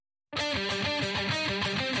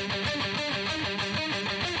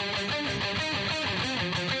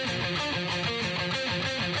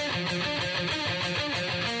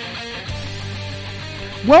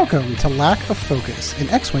Welcome to Lack of Focus, an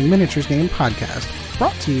X-Wing miniatures game podcast,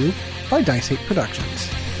 brought to you by Dice 8 Productions.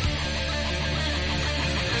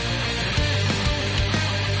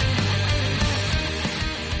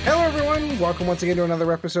 Hello everyone, welcome once again to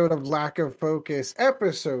another episode of Lack of Focus,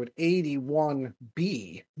 episode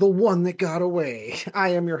 81B, the one that got away. I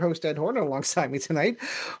am your host, Ed Horn, and alongside me tonight,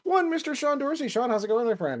 Mr. Sean Dorsey. Sean, how's it going,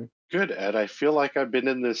 my friend? Good, Ed. I feel like I've been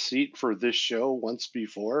in this seat for this show once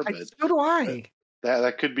before, but so do I.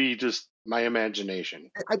 That could be just my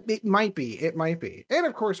imagination. It might be. And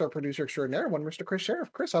of course, our producer extraordinaire, Mr. Chris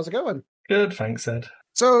Sheriff. Chris, how's it going? Good, thanks, Ed.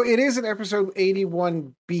 So it is an episode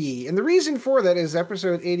 81B, and the reason for that is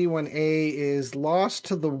episode 81A is lost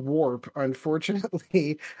to the warp.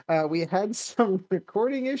 Unfortunately, we had some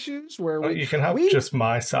recording issues where you can have just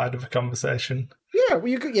my side of the conversation. Yeah,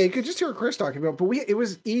 you could just hear Chris talking about, but it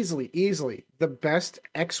was easily the best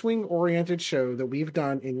X-Wing oriented show that we've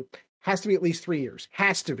done in. Has to be at least 3 years.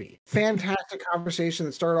 Has to be. Fantastic conversation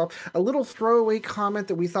that started off. A little throwaway comment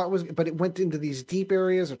that we thought was, but it went into these deep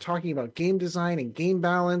areas of talking about game design and game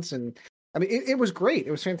balance. And I mean, it was great.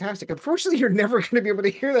 It was fantastic. Unfortunately, you're never going to be able to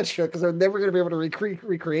hear that show because I'm never going to be able to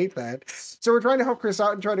recreate that. So we're trying to help Chris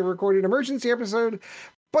out and try to record an emergency episode.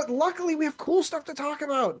 But luckily, we have cool stuff to talk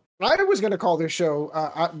about. I was going to call this show,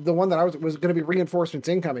 the one that I was going to be reinforcements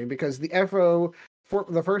incoming, because the FO... for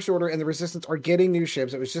the First Order and the Resistance are getting new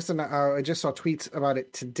ships. It was just I just saw tweets about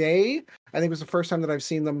it today. I think it was the first time that I've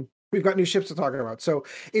seen them. We've got new ships to talk about. So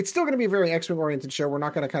it's still going to be a very X-Wing oriented show. We're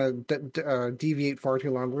not going to kind of deviate far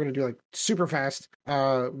too long. We're going to do like super fast,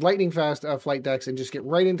 lightning fast flight decks and just get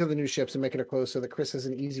right into the new ships and make it a close so that Chris has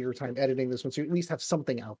an easier time editing this one. So you at least have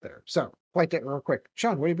something out there. So flight deck real quick.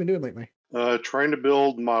 Sean, what have you been doing lately? Trying to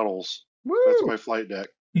build models. Woo! That's my flight deck.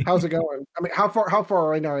 How's it going? I mean, how far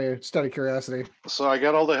right now are you? Just out of curiosity. So I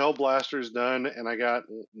got all the Hellblasters done, and I got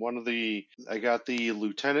the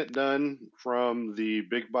Lieutenant done from the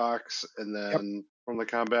big box, and then from the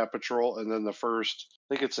Combat Patrol, and then the first,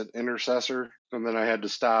 I think it's an Intercessor, and then I had to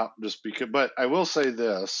stop just because. But I will say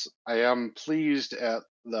this: I am pleased at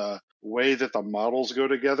the way that the models go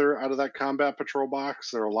together out of that Combat Patrol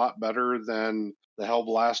box. They're a lot better than the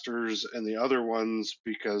Hellblasters and the other ones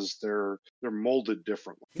because they're molded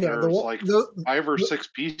differently. Yeah, there's 5 or 6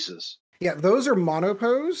 pieces. Yeah, those are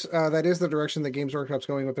monopose. That is the direction that Games Workshop's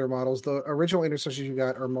going with their models. The original Intercessors you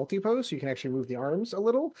got are multipose, so you can actually move the arms a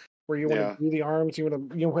little. Where you want to do the arms, you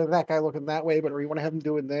want to have that guy looking that way, but or you want to have him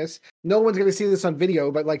doing this. No one's going to see this on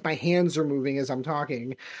video, but like my hands are moving as I'm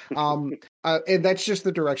talking, and that's just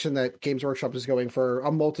the direction that Games Workshop is going for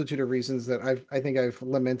a multitude of reasons that I think I've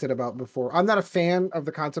lamented about before. I'm not a fan of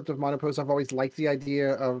the concept of monopose. I've always liked the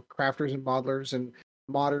idea of crafters and modelers and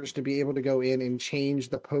modders to be able to go in and change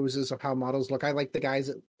the poses of how models look. I like the guys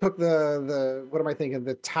that took the what am I thinking?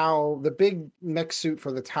 The Tau, the big mech suit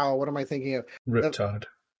for the Tau. What am I thinking of? Riptide.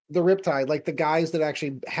 The Riptide, like the guys that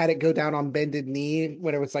actually had it go down on bended knee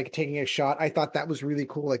when it was like taking a shot. I thought that was really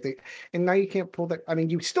cool. And now you can't pull that. I mean,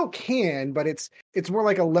 you still can, but it's more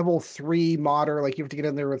like a level 3 modder. Like you have to get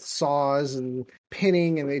in there with saws and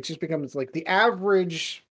pinning, and it just becomes like the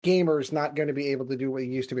average gamer is not going to be able to do what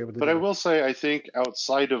you used to be able to do. But I will say, I think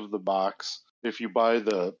outside of the box, if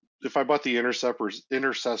I bought the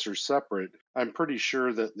Intercessors separate, I'm pretty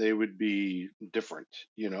sure that they would be different.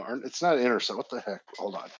 It's not Intercessor. What the heck?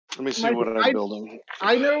 Hold on. Let me see what I'm building.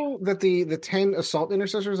 I know that the 10 Assault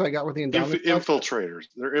Intercessors I got with the Endowment Infiltrators.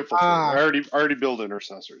 They're infiltrators. I already build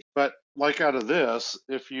Intercessors. But like out of this,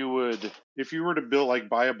 if you were to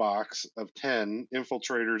buy a box of 10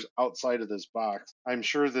 Infiltrators outside of this box, I'm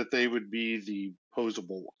sure that they would be the posable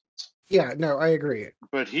ones. Yeah, no, I agree.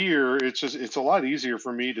 But here, it's a lot easier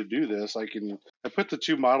for me to do this. I put the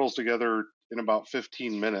 2 models together in about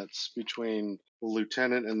 15 minutes between the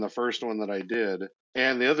Lieutenant and the first one that I did.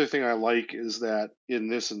 And the other thing I like is that in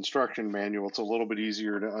this instruction manual, it's a little bit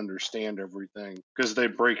easier to understand everything because they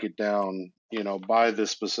break it down, by the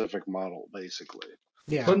specific model, basically.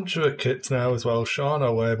 Yeah. Bunch of kits now as well, Sean,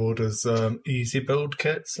 are labelled as easy build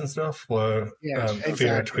kits and stuff, where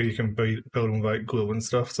theoretically you can build them with like glue and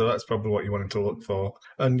stuff, so that's probably what you wanted to look for.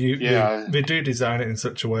 And they do design it in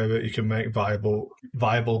such a way that you can make viable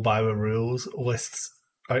by the rules lists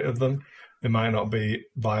out of them. It might not be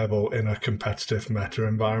viable in a competitive meta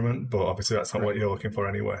environment, but obviously that's not what you're looking for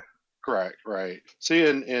anyway. Correct, right. See,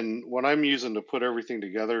 and what I'm using to put everything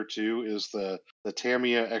together too is the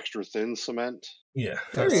Tamiya extra thin cement. Yeah,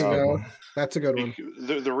 there you go. That's a good one.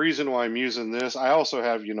 The reason why I'm using this, I also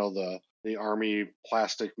have the Army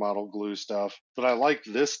plastic model glue stuff, but I like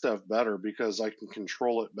this stuff better because I can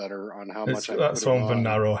control it better on how much I put it on. That's on the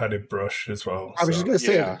narrow-headed brush as well. I was just going to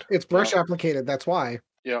say, it's brush applicated, that's why.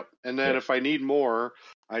 Yep. And then if I need more,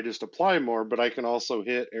 I just apply more, but I can also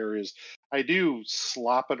hit areas. I do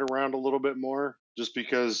slop it around a little bit more just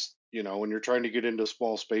because, when you're trying to get into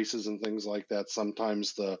small spaces and things like that,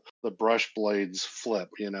 sometimes the brush blades flip,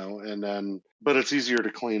 and then, but it's easier to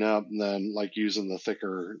clean up than like using the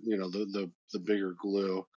thicker, the bigger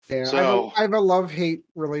glue. Yeah, so, I have a love-hate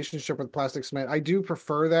relationship with plastic cement. I do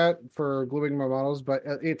prefer that for gluing my models, but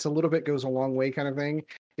it's a little bit goes a long way kind of thing.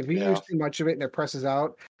 If you use too much of it and it presses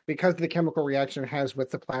out, because of the chemical reaction it has with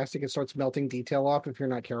the plastic, it starts melting detail off if you're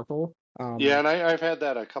not careful. Yeah, and I've had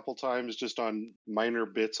that a couple times just on minor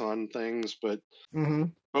bits on things, but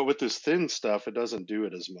with this thin stuff, it doesn't do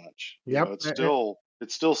it as much. Yep,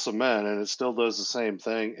 it's still cement and it still does the same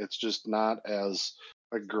thing. It's just not as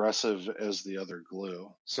aggressive as the other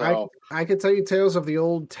glue. So I could tell you tales of the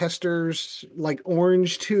old testers, like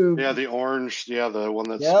orange tube. Yeah, the orange. Yeah, the one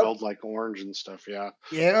that smelled like orange and stuff. Yeah.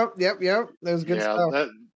 Yep. That was good stuff.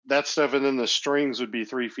 That stuff, and then the strings would be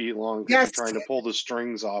 3 feet long. Yes, you're trying to pull the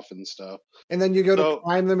strings off and stuff. And then you go to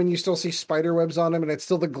climb them, and you still see spider webs on them, and it's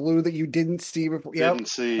still the glue that you didn't see before. Didn't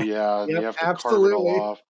see, yeah. You have to carve it all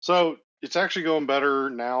off. So it's actually going better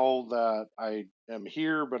now that I am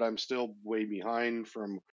here, but I'm still way behind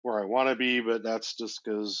from where I want to be. But that's just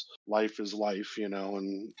because life is life,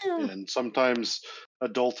 and sometimes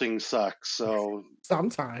adulting sucks. So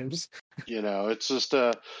sometimes, it's just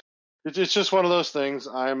it's just one of those things.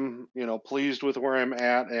 I'm, pleased with where I'm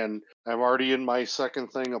at, and I'm already in my second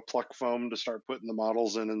thing of pluck foam to start putting the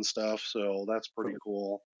models in and stuff. So that's pretty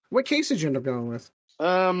cool. What case did you end up going with?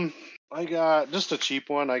 I got just a cheap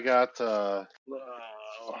one. I got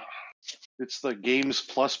it's the Games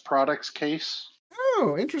Plus Products case.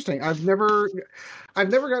 Oh, interesting. I've never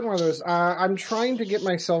gotten one of those. I'm trying to get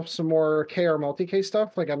myself some more KR multi-case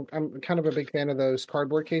stuff. Like I'm kind of a big fan of those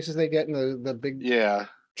cardboard cases they get in the big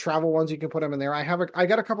travel ones. You can put them in there. I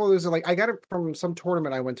got a couple of those. Like I got it from some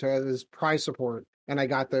tournament I went to as prize support, and I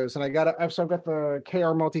got those. And I've got the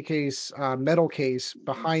KR multi-case metal case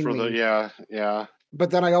behind me. Yeah. But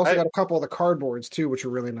then I also got a couple of the cardboards too, which are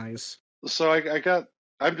really nice. So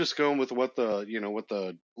I'm just going with what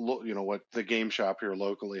the game shop here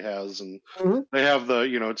locally has, and they have the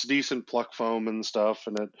it's decent pluck foam and stuff,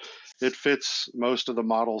 and it fits most of the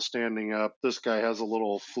models standing up. This guy has a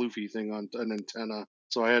little floofy thing on an antenna,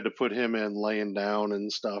 so I had to put him in laying down and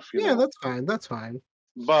stuff. That's fine. That's fine.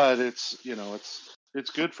 But it's it's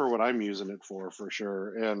good for what I'm using it for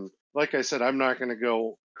sure. And like I said, I'm not going to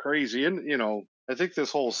go crazy, and I think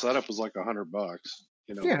this whole setup was like $100.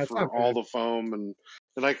 For all the foam, and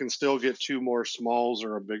I can still get 2 more smalls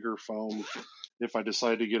or a bigger foam if I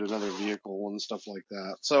decide to get another vehicle and stuff like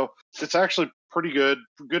that. So it's actually pretty good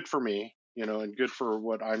for me, and good for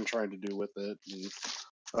what I'm trying to do with it.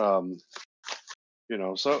 And,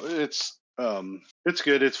 so it's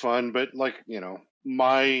good, it's fun, but like,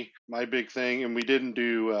 my big thing, and we didn't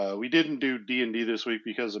do D&D this week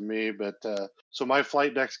because of me, but so my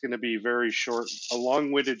flight deck's going to be very short, a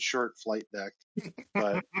long-winded short flight deck.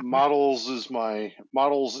 But models is my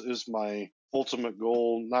ultimate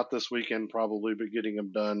goal. Not this weekend probably, but getting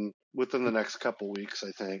them done within the next couple weeks.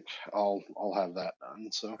 I think I'll have that done.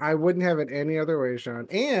 So I wouldn't have it any other way, Sean.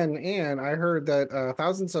 And I heard that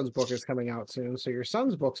Thousand Sons book is coming out soon, so your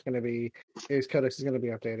son's book's going to be his codex is going to be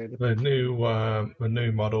updated. The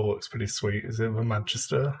new model looks pretty sweet. Is it the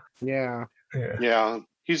Manchester? Yeah.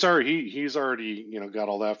 He's already got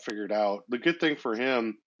all that figured out. The good thing for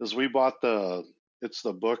him is we bought it's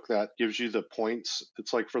the book that gives you the points.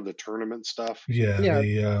 It's like for the tournament stuff. Yeah.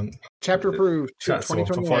 The chapter approved.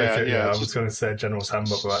 2021. I was going to say General's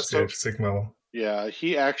Handbook, but that's the Sigma. Yeah,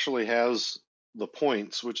 he actually has the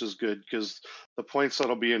points, which is good because the points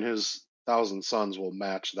that'll be in his Thousand Sons will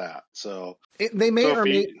match that. So they may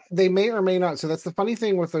or may not. So that's the funny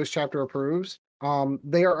thing with those chapter approves.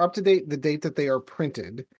 They are up to date the date that they are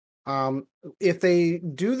printed. If they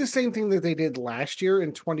do the same thing that they did last year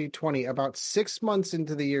in 2020, about 6 months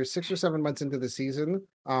into the year, 6 or 7 months into the season,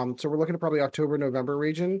 so we're looking at probably October, November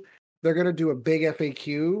region, they're going to do a big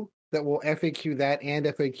FAQ that will FAQ that and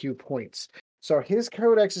FAQ points. So his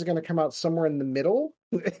codex is going to come out somewhere in the middle.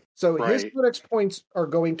 So his codex points are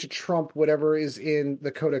going to trump whatever is in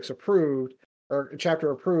the codex approved or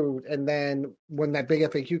chapter approved, and then when that big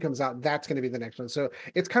FAQ comes out, that's going to be the next one. So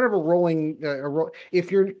it's kind of a rolling. If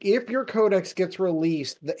your codex gets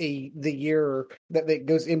released the year that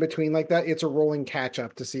goes in between like that, it's a rolling catch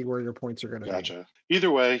up to see where your points are going to be. Gotcha. Either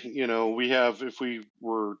way, we have, if we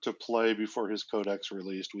were to play before his codex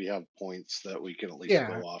released, we have points that we can at least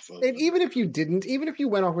go off of. And even if you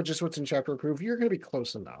went off with just what's in chapter approved, you're going to be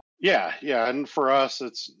close enough. Yeah, and for us,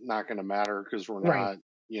 it's not going to matter because we're not.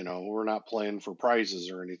 we're not playing for prizes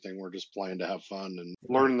or anything. We're just playing to have fun and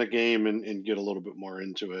learn the game and get a little bit more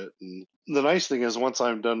into it. And the nice thing is, once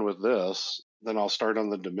I'm done with this, then I'll start on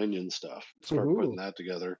the Dominion stuff. Start putting that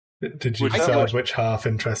together. Did you decide which half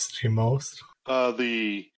interests you most?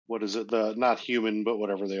 What is it? The not human, but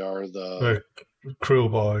whatever they are. The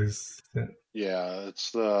Kruleboyz. Yeah,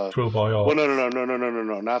 it's the Kruleboy. Well, no,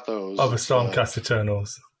 not those. Oh, the Stormcast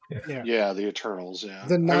Eternals. Yeah, the Eternals. Yeah,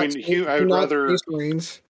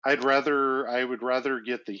 I would rather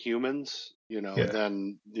get the humans,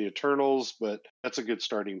 than the Eternals, but that's a good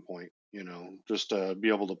starting point, just to be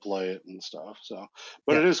able to play it and stuff. So,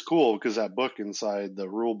 but it is cool because that book inside the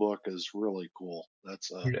rule book is really cool.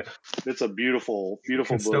 It's a beautiful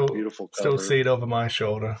book, beautiful cover. Still see it over my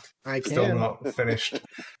shoulder. I can. Still not finished.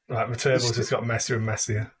 Like, the table's just got messier and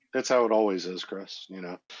messier. That's how it always is, Chris.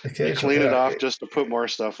 You clean it off just to put more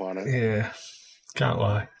stuff on it. Yeah, can't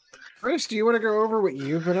lie. Chris, do you want to go over what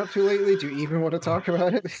you've been up to lately? Do you even want to talk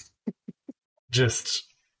about it?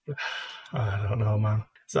 I don't know, man.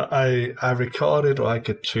 So I recorded like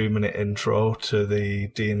a 2-minute intro to the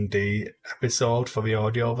D&D episode for the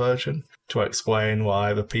audio version to explain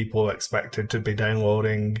why the people expected to be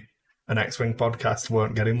downloading an X-Wing podcast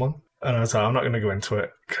weren't getting one. And I was like, I'm not going to go into it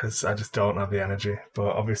because I just don't have the energy.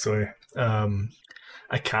 But obviously,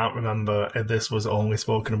 I can't remember if this was only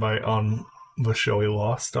spoken about on the show we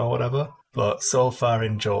lost or whatever. But so far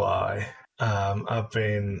in July, I've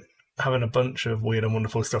been having a bunch of weird and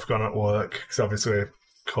wonderful stuff going on at work because obviously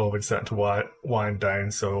COVID's starting to wind down,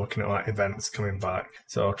 so looking at like events coming back.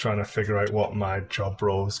 So trying to figure out what my job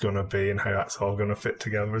role is going to be and how that's all going to fit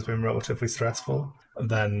together has been relatively stressful. And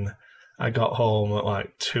then I got home at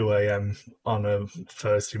like 2 a.m. on a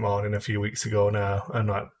Thursday morning a few weeks ago now, and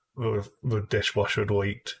like the dishwasher had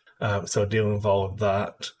leaked. So dealing with all of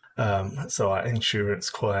that. So like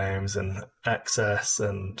insurance claims and excess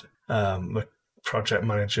and the project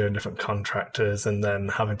manager and different contractors, and then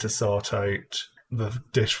having to sort out the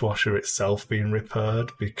dishwasher itself being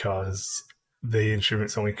repaired because the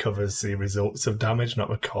insurance only covers the results of damage, not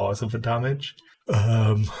the cause of the damage.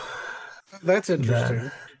 That's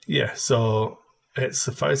interesting. So it's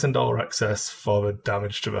 $1,000 excess for the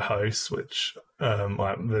damage to the house, which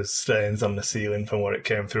like there's stains on the ceiling from where it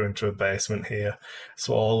came through into a basement here.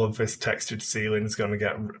 So all of this textured ceiling is going to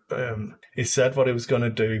get... he said what he was going to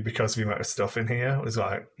do because of the amount of stuff in here. It was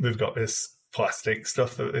like, we've got this plastic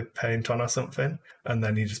stuff that they paint on or something, and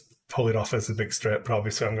then you just pull it off as a big strip. But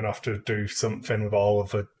obviously I'm going to have to do something with all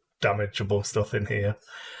of the damageable stuff in here.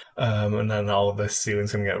 And then all of this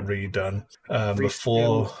ceiling's going to get redone. The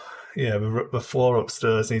floor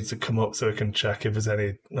upstairs needs to come up so we can check if there's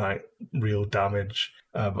any like real damage.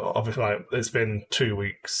 But obviously, like, it's been 2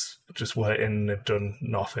 weeks just waiting. They've done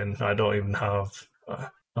nothing. I don't even have.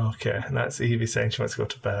 Okay, and that's Evie saying she wants to go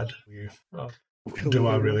to bed. Do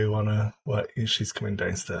I really want to? Well, she's coming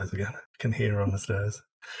downstairs again. I can hear her on the stairs.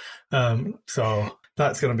 So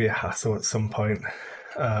that's going to be a hassle at some point.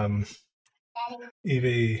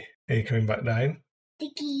 Evie, are you coming back down?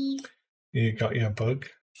 Sticky. You got your bug?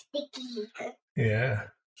 Sticky. Yeah.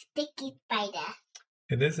 Sticky spider.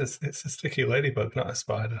 It's a sticky ladybug, not a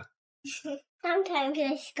spider. Sometimes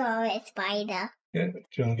I call it spider. Yeah. Do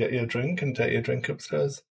you want to get your drink and take your drink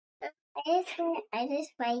upstairs? I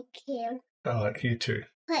just like you. I like you too.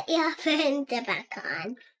 Put your phone back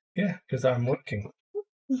on. Yeah, because I'm working.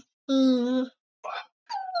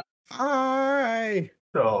 Hi.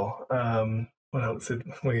 So, what else did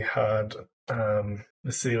we had?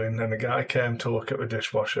 The ceiling, and the guy came to look at the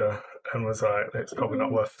dishwasher and was like, "It's probably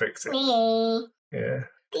not worth fixing." Yeah,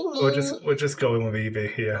 we're just going with Evie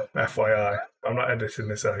here. FYI, I'm not editing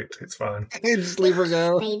this out. It's fine. Just leave her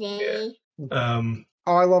go. Yeah.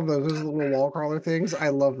 Oh, I love those. Those little wall crawler things. I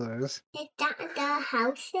love those. Is that the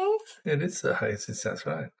houses? It is the houses. That's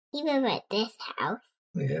right. You live at this house.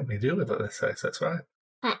 Yeah, we do live at this house. That's right.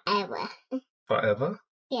 Forever. Forever?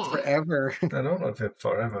 Yeah. Forever. I don't live it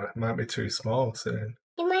forever. It might be too small soon.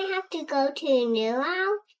 You might have to go to a new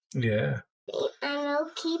house. Yeah. And we'll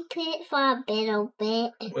keep it for a little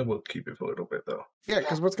bit. We will keep it for a little bit, though. Yeah,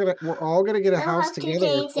 because we're all gonna get a house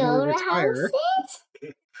together when we retire.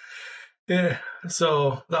 Yeah.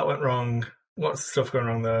 So that went wrong. Lots of stuff going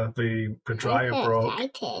wrong there. The dryer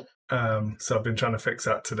broke. So I've been trying to fix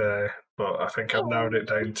that today, but I think I've narrowed it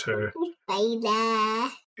down to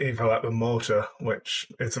either like the motor, which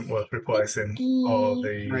isn't worth replacing, or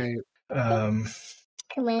the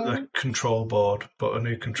control board. But a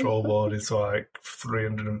new control board is like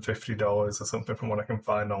 $350 or something from what I can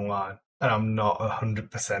find online. And I'm not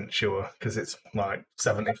 100% sure because it's like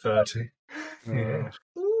 70-30. Yeah.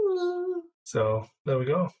 So there we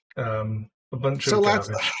go. A bunch of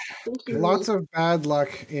garbage. Lots of bad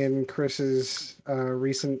luck in Chris's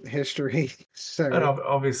recent history. So, and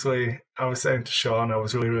obviously, I was saying to Sean, I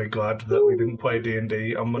was really, really glad that we didn't play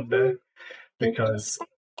D&D on Monday because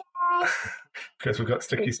we got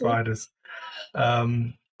sticky spiders.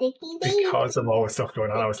 Because of all the stuff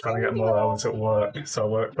going on, I was trying to get more hours at work, so I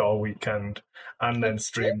worked all weekend and then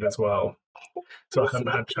streamed as well. So I hadn't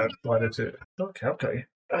had a chance to play it. Okay.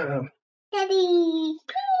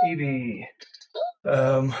 Edie.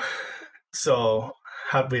 So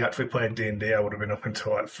had we actually played D&D, I would have been up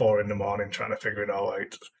until like 4 a.m. trying to figure it all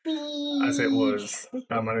out. As it was,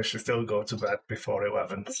 I managed to still go to bed before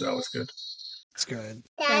 11, so that was good. That's good.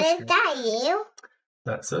 Dad, is that you?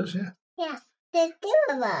 That's us, yeah. Yeah, there's two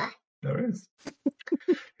of us. There is.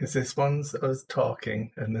 Because this one's us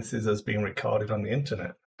talking, and this is us being recorded on the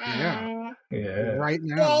internet. Yeah. Yeah. Right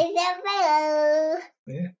now. There's a Lego.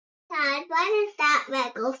 Yeah. Dad, what is that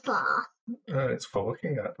Lego for? It's for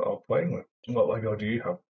looking at or playing with. What Lego do you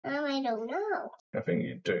have? I don't know. I think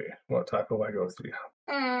you do. What type of Legos do you have?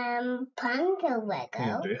 Rapunzel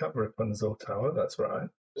Lego. You do have Rapunzel Tower, that's right.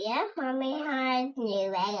 Yeah, Mommy has new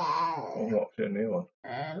Lego. And what's your new one?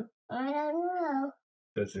 I don't know.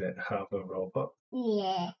 Does it have a robot?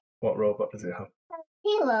 Yeah. What robot does it have?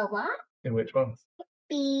 Hello, what? In which ones?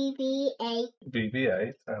 BB-8.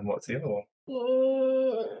 BB-8, and what's the other one?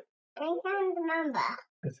 I can't remember.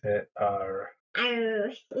 Is it R2...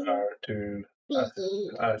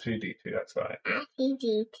 R2D2, that's right.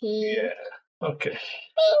 R2D2. Yeah. Okay.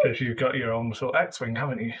 Because you've got your own little X-Wing,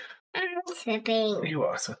 haven't you? I'm slipping. You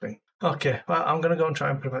are slipping. Okay, well, I'm going to go and try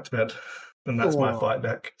and put it back to bed. And that's my flight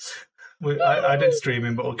deck. I did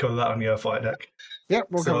streaming, but we'll cover that on your flight deck. Yep,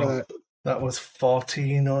 we'll cover that. That was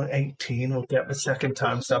 14 or 18. We'll get the second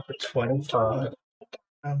time stop at 25.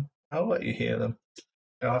 I'll let you hear them.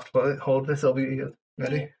 I'll have to hold this over your ear.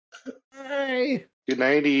 Ready? Hi. Good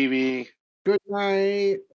night, Evie. Good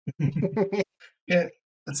night. Yeah,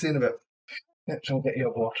 let's see in a bit. Yeah, shall we get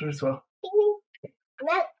your water as well?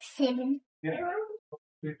 About 7. Yeah.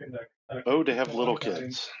 Oh, to have little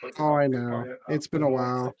kids. Oh, I know. It's been a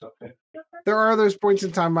while. There are those points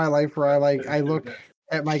in time in my life where I look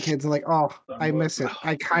at my kids and like, oh, I miss it.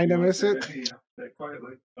 I kind of miss it.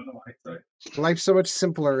 Life's so much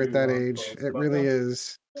simpler at that age. It really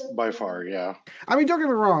is. By far, yeah. I mean, don't get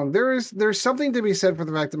me wrong. There's something to be said for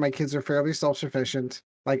the fact that my kids are fairly self-sufficient.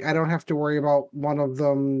 Like, I don't have to worry about one of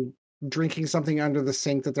them drinking something under the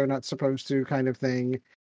sink that they're not supposed to, kind of thing.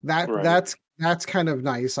 That's kind of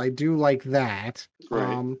nice. I do like that.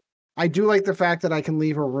 Right. I do like the fact that I can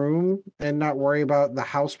leave a room and not worry about the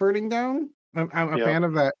house burning down. I'm a fan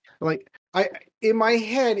of that. Like, in my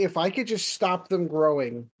head, if I could just stop them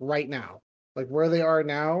growing right now, like where they are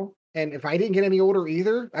now, and if I didn't get any older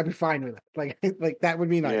either, I'd be fine with it. Like that would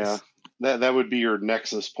be nice. Yeah, that would be your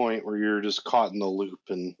nexus point where you're just caught in the loop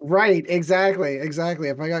and. Right. Exactly.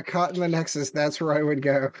 If I got caught in the nexus, that's where I would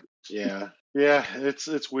go. Yeah,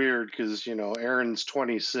 it's weird because Aaron's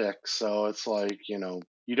 26, so it's like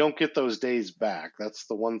you don't get those days back. That's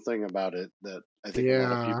the one thing about it that I think a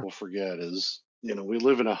lot of people forget is we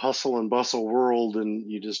live in a hustle and bustle world, and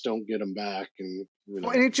you just don't get them back. And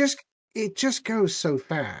well, and it just goes so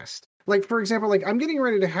fast. Like, for example, like I'm getting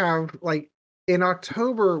ready to have in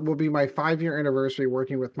October will be my 5-year anniversary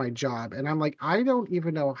working with my job, and I'm like, I don't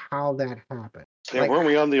even know how that happened. Yeah, weren't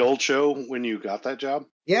we on the old show when you got that job?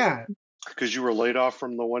 Yeah. Because you were laid off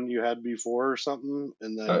from the one you had before or something,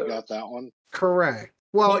 and then you got that one? Correct.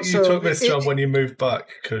 Well, you took this job when you moved back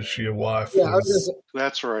because your wife was...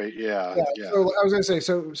 That's right, yeah. So I was going to say,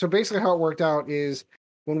 so basically how it worked out is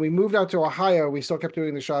when we moved out to Ohio, we still kept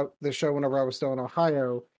doing the show whenever I was still in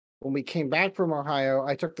Ohio. When we came back from Ohio,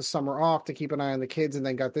 I took the summer off to keep an eye on the kids and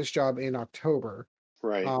then got this job in October.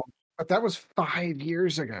 Right. But that was 5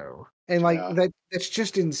 years ago. And that's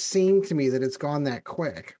just insane to me that it's gone that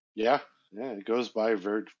quick. Yeah, it goes by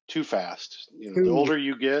too fast. The older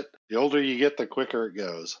you get, the quicker it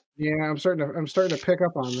goes. Yeah, I'm starting to pick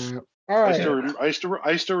up on that. All right.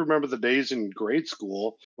 I still remember the days in grade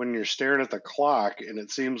school when you're staring at the clock and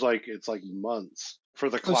it seems like it's like months for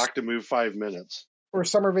the clock to move 5 minutes. Or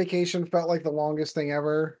summer vacation felt like the longest thing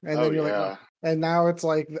ever, and then you're like, oh. And now it's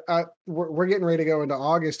like we're getting ready to go into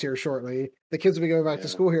August here shortly. The kids will be going back to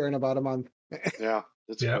school here in about a month. Yeah,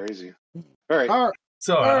 it's crazy. All right.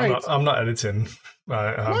 So I'm not editing.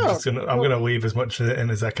 I'm gonna leave as much in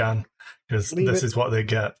as I can because this is what they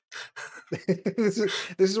get. This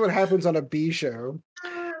is what happens on a B show.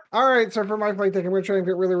 All right, so for my flight deck, I'm going to try and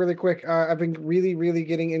get really, really quick. I've been really, really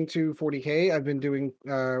getting into 40K. I've been doing,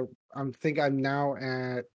 I think I'm now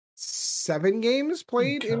at 7 games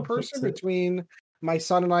played in person between my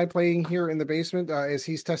son and I playing here in the basement as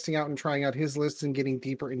he's testing out and trying out his lists and getting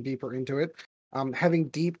deeper and deeper into it. Having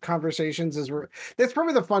deep conversations that's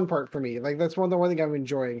probably the fun part for me. Like that's the one thing I'm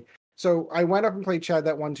enjoying. So I went up and played Chad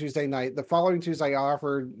that one Tuesday night. The following Tuesday, I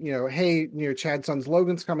offered, hey, Chad's son's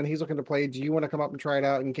Logan's coming. He's looking to play. Do you want to come up and try it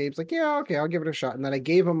out? And Gabe's like, yeah, okay, I'll give it a shot. And then I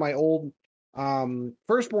gave him my old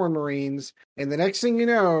Firstborn Marines. And the next thing you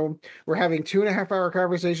know, we're having 2.5-hour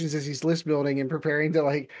conversations as he's list building and preparing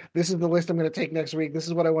to this is the list I'm going to take next week. This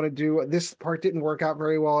is what I want to do. This part didn't work out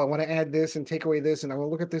very well. I want to add this and take away this. And I want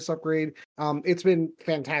to look at this upgrade. It's been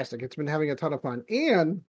fantastic. It's been having a ton of fun.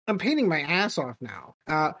 And I'm painting my ass off now.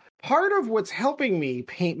 Part of what's helping me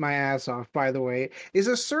paint my ass off, by the way, is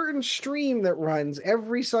a certain stream that runs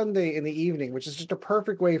every Sunday in the evening, which is just a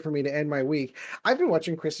perfect way for me to end my week. I've been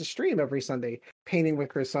watching Chris's stream every Sunday, Painting with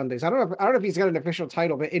Chris Sundays. I don't know if he's got an official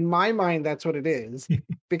title, but in my mind, that's what it is.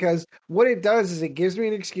 Because what it does is it gives me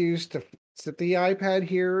an excuse to sit the iPad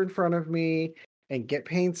here in front of me and get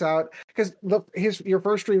paints out. Because look, your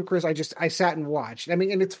first stream, Chris, I sat and watched. I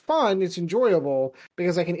mean, and it's fun, it's enjoyable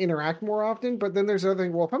because I can interact more often. But then there's the other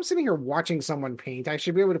thing. Well, if I'm sitting here watching someone paint, I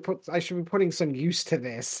should be putting some use to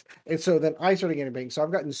this. And so then I started getting paint. So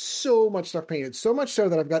I've gotten so much stuff painted, so much so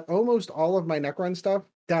that I've got almost all of my Necron stuff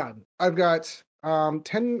done. I've got 10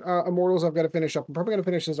 Immortals I've got to finish up. I'm probably going to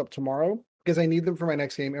finish this up tomorrow, because I need them for my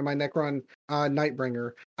next game, and my Necron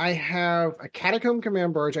Nightbringer. I have a Catacomb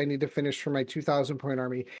Command Barge I need to finish for my 2,000-point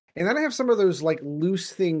army. And then I have some of those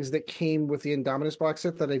loose things that came with the Indominus box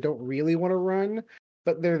set that I don't really want to run,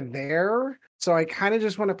 but they're there. So I kind of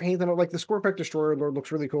just want to paint them. Like the Scorpec Destroyer Lord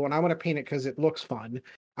looks really cool, and I want to paint it because it looks fun.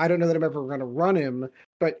 I don't know that I'm ever going to run him,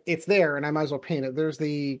 but it's there, and I might as well paint it. There's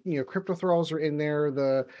the Crypto Thralls are in there,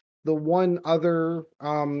 the one other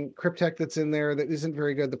Cryptek that's in there that isn't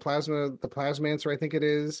very good, the Plasmancer, I think it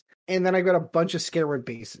is. And then I've got a bunch of Scarab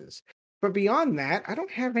bases. But beyond that, I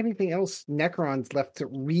don't have anything else Necrons left to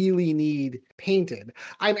really need painted.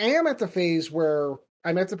 I am at the phase where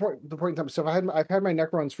I'm at the point in time. So I've had my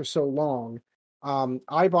Necrons for so long.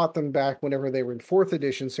 I bought them back whenever they were in 4th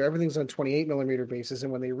edition, so everything's on 28mm bases.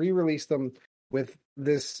 And when they re-released them with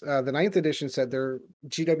this, the 9th edition said their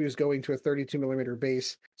GW is going to a 32mm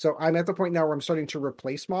base. So I'm at the point now where I'm starting to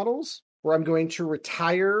replace models, where I'm going to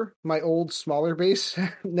retire my old smaller base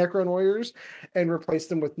Necron Warriors and replace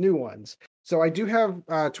them with new ones. So I do have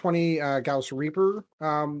 20 Gauss Reaper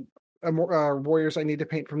Warriors I need to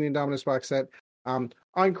paint from the Indominus box set. On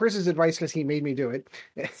Chris's advice, because he made me do it,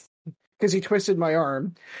 because he twisted my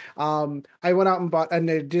arm, I went out and bought an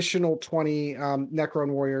additional 20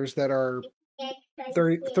 Necron Warriors that are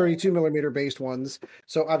 32mm based ones.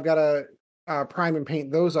 So I've got to prime and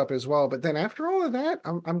paint those up as well. But then after all of that,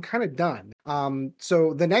 I'm kind of done.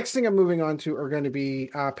 So the next thing I'm moving on to are going to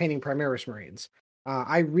be painting Primaris Marines.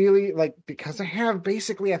 I really because I have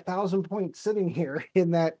basically 1,000 points sitting here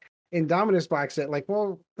in that Indominus box set.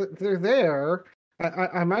 They're there.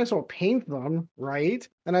 I might as well paint them, right?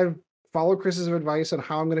 And I've follow Chris's advice on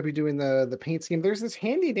how I'm going to be doing the paint scheme. There's this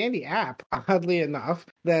handy dandy app, oddly enough,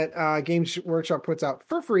 that Games Workshop puts out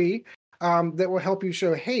for free that will help you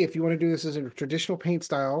show, hey, if you want to do this as a traditional paint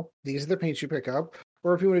style, these are the paints you pick up.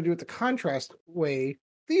 Or if you want to do it the contrast way,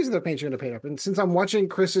 these are the paints you're going to paint up. And since I'm watching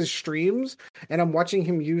Chris's streams and I'm watching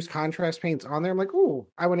him use contrast paints on there, I'm like, ooh,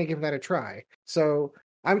 I want to give that a try. So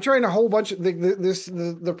I'm trying a whole bunch of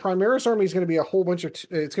the Primaris army is going to be a whole bunch of,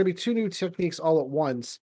 it's going to be 2 new techniques all at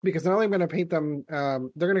once. Because not only am I going to paint them,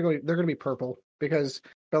 they're going to be purple, because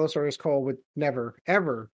Belisarius Cole would never,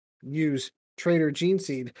 ever use Trader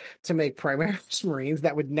Geneseed to make Primaris Marines.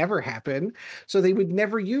 That would never happen. So they would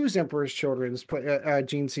never use Emperor's Children's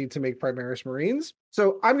Geneseed to make Primaris Marines.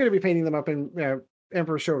 So I'm going to be painting them up in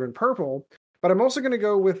Emperor's Children purple. But I'm also going to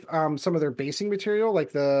go with some of their basing material,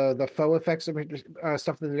 like the faux effects of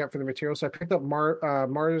stuff that they got for the material. So I picked up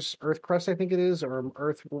Mars Earth Crust, I think it is, or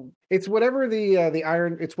Earth. It's whatever the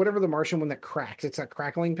iron. It's whatever the Martian one that cracks. It's that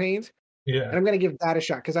crackling paint. Yeah. And I'm going to give that a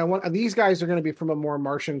shot because I want these guys are going to be from a more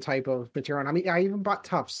Martian type of material. I mean, I even bought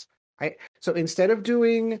tufts. So instead of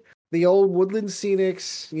doing the old Woodland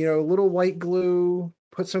Scenics, little white glue,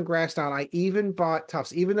 put some grass down, I even bought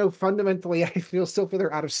tufts, even though fundamentally I still feel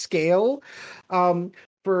they're out of scale.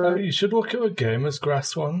 You should look at the Gamers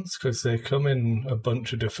Grass ones, because they come in a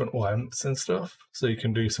bunch of different lengths and stuff, so you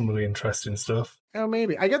can do some really interesting stuff. Oh,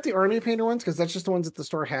 maybe. I got the Army Painter ones, because that's just the ones that the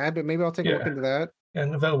store had, but maybe I'll take a look into that.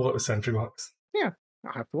 And available at the Sentry Box. Yeah,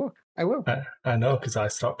 I'll have to look. I will. I know, because I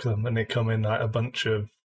stock them, and they come in a bunch of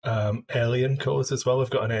alien colours as well. I've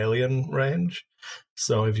got an alien range.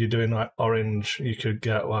 So if you're doing orange, you could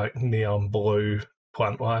get neon blue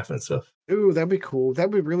plant life and stuff. Ooh, that'd be cool.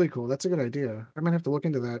 That'd be really cool. That's a good idea. I might have to look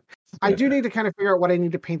into that. I do need to kind of figure out what I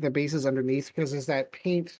need to paint the bases underneath, because is that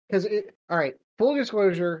paint? Because all right, full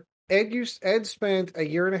disclosure, Ed spent a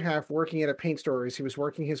year and a half working at a paint store as he was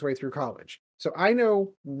working his way through college. So I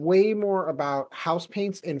know way more about house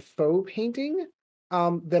paints and faux painting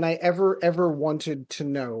than I ever wanted to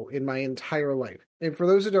know in my entire life. And for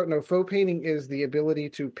those who don't know, faux painting is the ability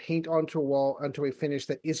to paint onto a wall onto a finish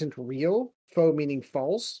that isn't real. Faux meaning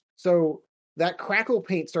false. So that crackle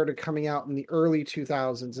paint started coming out in the early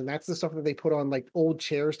 2000s, and that's the stuff that they put on like old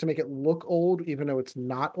chairs to make it look old, even though it's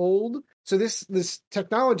not old. So this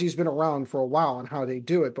technology has been around for a while on how they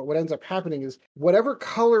do it, but what ends up happening is whatever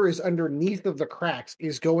color is underneath of the cracks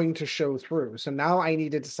is going to show through. So now I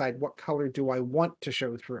need to decide, what color do I want to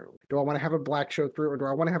show through? Do I want to have a black show through, or do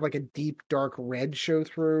I want to have like a deep dark red show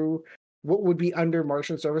through? What would be under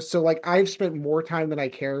Martian surface? So like I've spent more time than I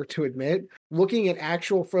care to admit looking at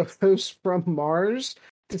actual photos from Mars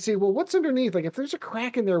to see, well, what's underneath? Like if there's a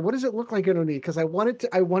crack in there, what does it look like underneath? Because I want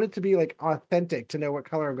it to be like authentic, to know what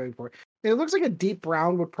color I'm going for. And it looks like a deep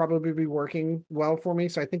brown would probably be working well for me.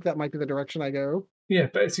 So I think that might be the direction I go. Yeah,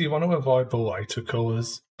 basically you want to avoid the lighter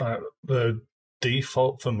colors. The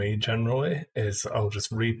default for me generally is I'll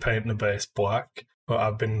just repaint the base black. But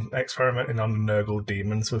I've been experimenting on Nurgle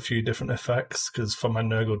Demons with a few different effects, because for my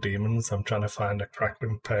Nurgle Demons, I'm trying to find a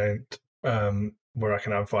crackling paint where I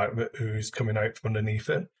can have like the ooze coming out from underneath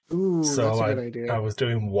it. Ooh, so that's a good idea. I was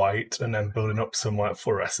doing white and then building up some like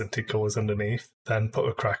fluorescent colours underneath, then put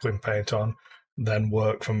a crackling paint on, then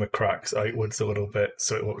work from the cracks outwards a little bit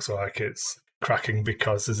so it looks like it's cracking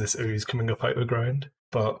because there's this ooze coming up out of the ground.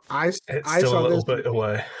 But it's still a little bit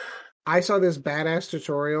away. I saw this badass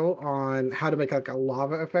tutorial on how to make like a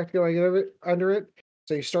lava effect going under it.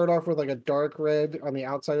 So you start off with like a dark red on the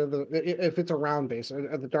outside of if it's a round base,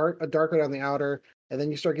 a dark red on the outer, and then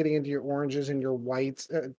you start getting into your oranges and your whites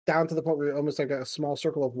down to the point where you're almost like a small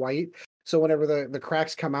circle of white. So whenever the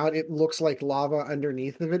cracks come out, it looks like lava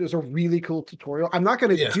underneath of it. It was a really cool tutorial. I'm not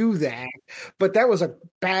going to do that, but that was a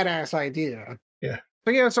badass idea. Yeah.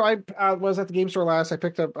 But yeah, so I was at the game store last.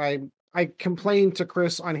 I complained to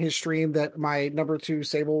Chris on his stream that my number 2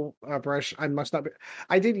 Sable brush,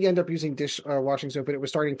 I did end up using dish washing soap, but it was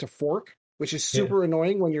starting to fork, which is super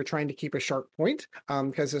annoying when you're trying to keep a sharp point.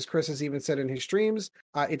 Because as Chris has even said in his streams,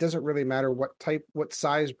 it doesn't really matter what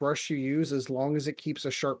size brush you use, as long as it keeps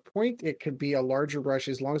a sharp point. It could be a larger brush,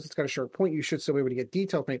 as long as it's got a sharp point, you should still be able to get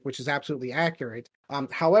detail paint, which is absolutely accurate.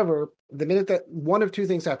 However, the minute that one of two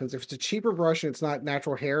things happens, if it's a cheaper brush and it's not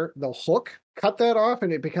natural hair, they'll hook, cut that off,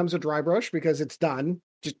 and it becomes a dry brush because it's done.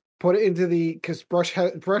 Just put it into because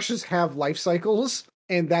brushes have life cycles.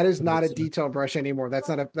 And that is not a detail brush anymore. That's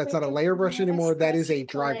not a layer brush anymore. That is a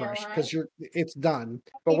dry brush because it's done.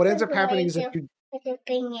 But what ends up happening is if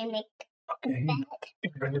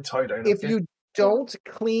you don't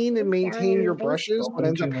clean and maintain your brushes, what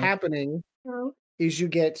ends up happening is you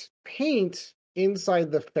get paint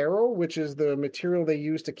inside the ferrule, which is the material they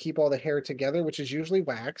use to keep all the hair together, which is usually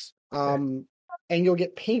wax. And you'll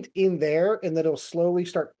get paint in there, and then it'll slowly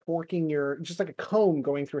start forking just like a comb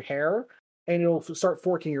going through hair. And it'll start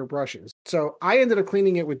forking your brushes. So I ended up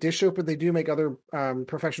cleaning it with dish soap, but they do make other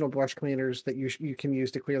professional brush cleaners that you can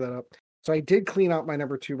use to clear that up. So I did clean out my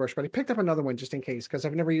number 2 brush, but I picked up another one just in case, because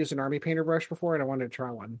I've never used an army painter brush before and I wanted to try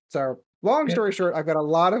one. So long story short, I've got a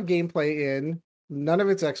lot of gameplay in, none of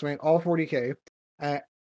it's X-Wing, all 40K.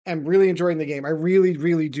 I'm really enjoying the game. I really,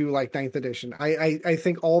 really do like 9th edition. I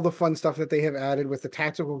think all the fun stuff that they have added with the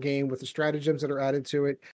tactical game, with the stratagems that are added to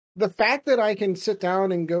it, the fact that I can sit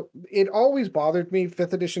down and go, it always bothered me,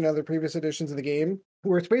 5th edition and other previous editions of the game,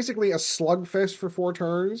 where it's basically a slugfest for 4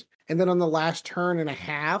 turns, and then on the last turn and a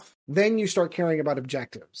half, then you start caring about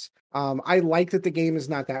objectives. I like that the game is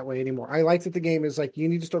not that way anymore. I like that the game is like, you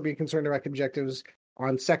need to start being concerned about objectives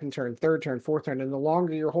on 2nd turn, 3rd turn, 4th turn, and the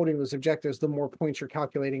longer you're holding those objectives, the more points you're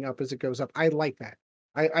calculating up as it goes up. I like that.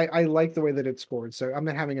 I like the way that it's scored, so I'm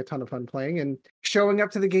having a ton of fun playing and showing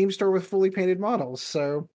up to the game store with fully painted models,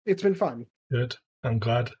 so it's been fun. Good. I'm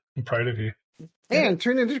glad. I'm proud of you. And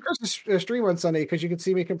tune into Chris's stream on Sunday, because you can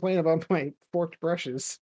see me complain about my forked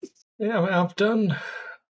brushes. Yeah, I've done...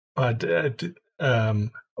 I did. Well,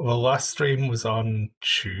 last stream was on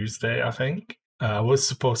Tuesday, I think. I was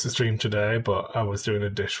supposed to stream today, but I was doing a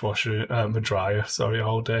dryer,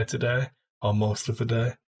 all day today, or most of the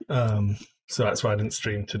day. So that's why I didn't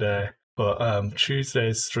stream today. But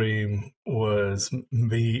Tuesday's stream was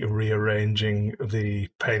me rearranging the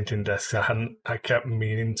painting desk. I kept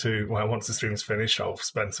meaning to, once the stream's finished, I'll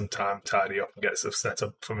spend some time tidy up and get stuff set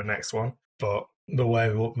up for the next one. But the way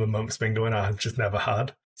the month's been going, I've just never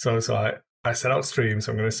had. So it's like, I said I'll stream,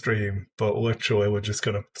 so I'm going to stream, but literally we're just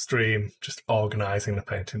going to stream just organising the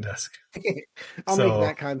painting desk. I'll make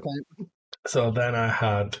that content. So then I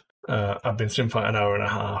had, I've been streaming for an hour and a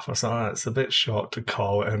half. I was like, it's a bit short to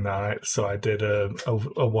call it a night. So I did a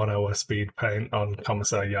 1 hour speed paint on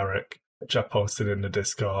Commissar Yarick, which I posted in the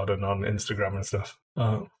Discord and on Instagram and stuff.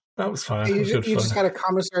 That was fine. You just had a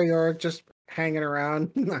Commissar Yarick just hanging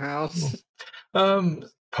around in the house.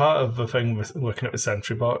 Part of the thing with working at the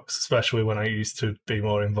Sentry Box, especially when I used to be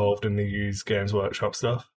more involved in the used Games Workshop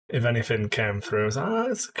stuff, if anything came through, I was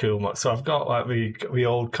like, it's a cool mod. So I've got like the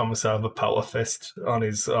old Commissar with a power fist on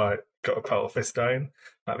his, got a power fist down.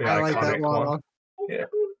 Like the iconic like that one. Yeah.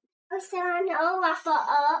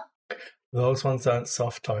 Those ones aren't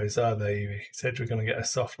soft toys, are they? You said you were going to get a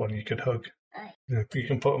soft one you could hug. You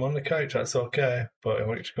can put them on the couch, that's okay. But I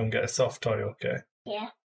want you to go and get a soft toy, okay? Yeah.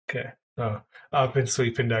 Okay. Oh, I've been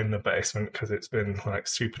sweeping down the basement because it's been like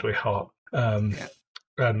stupidly hot.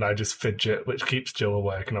 And I just fidget, which keeps Jill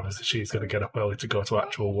awake, and obviously she's going to get up early to go to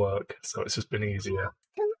actual work, so it's just been easier.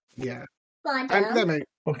 Yeah.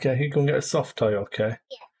 Okay, you can get a soft toy, okay?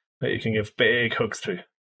 Yeah. That you can give big hugs to.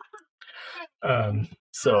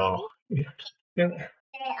 So, yeah.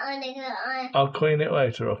 I'll clean it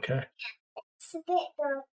later, okay? It's a bit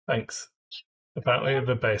dirty. Thanks. Apparently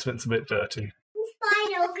the basement's a bit dirty.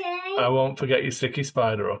 Spider, okay? I won't forget your sticky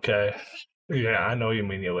spider, okay? Yeah, I know you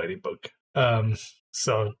mean your ladybug.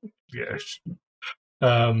 So yeah,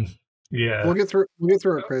 yeah. We'll get through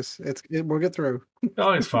it, Chris. We'll get through.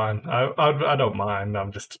 Oh, it's fine. I don't mind.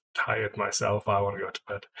 I'm just tired myself. I want to go to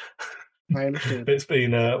bed. I understand. It's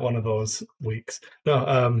been one of those weeks.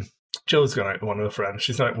 No, Jill's gone out with one of her friends.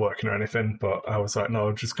 She's not working or anything, but I was like,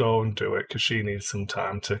 no, just go and do it because she needs some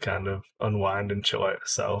time to kind of unwind and chill out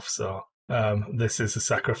herself. So this is the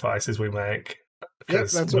sacrifices we make.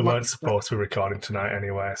 Because we weren't supposed to be recording tonight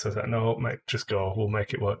anyway, so I was like, no, mate, just go. We'll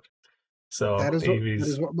make it work. So that's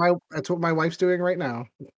what my wife's doing right now.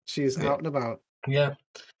 She's out and about. Yeah.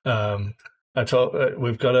 I told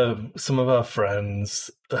we've got some of our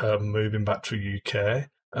friends moving back to UK,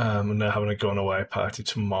 and they're having a going away party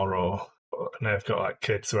tomorrow, and they've got like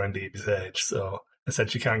kids around Evie's age. So I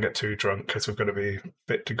said she can't get too drunk because we've got to be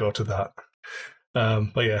fit to go to that.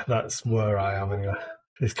 But yeah, that's where I am anyway.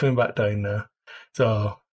 She's coming back down there.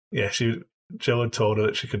 So, yeah, Jill had told her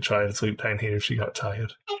that she could try and sleep down here if she got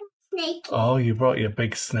tired. Snake. Oh, you brought your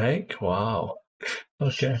big snake? Wow.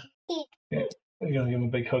 Okay. Yeah. You're going to give him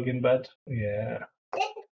a big hug in bed? Yeah.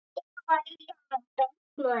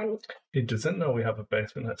 He doesn't know we have a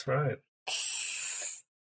basement, that's right. He's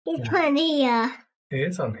on here. He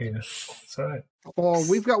is on here. That's right. Oh,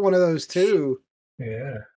 we've got one of those too.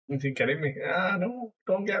 Yeah. Is he getting me? No,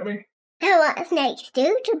 don't get me. That's what snakes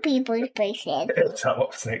do to people's faces. Is that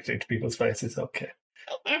what snakes do to people's faces? Okay.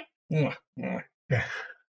 Yeah.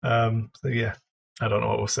 So yeah, I don't know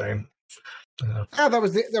what we're saying. That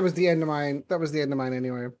was the end of mine. That was the end of mine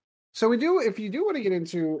anyway. So if you do want to get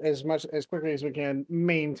into as quickly as we can,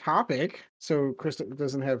 main topic. So Chris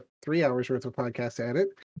doesn't have 3 hours worth of podcast to edit.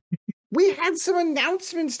 We had some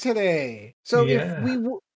announcements today. So we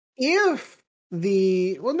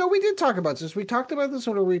did talk about this. We talked about this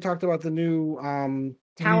when we talked about the new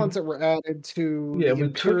talents that were added to. Yeah, we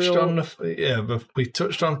touched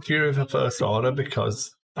on Fury of the First Order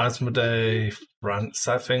because Asmodee France,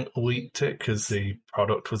 I think, leaked it because the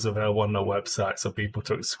product was available on their website, so people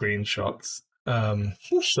took screenshots.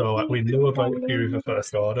 So we knew about Fury of the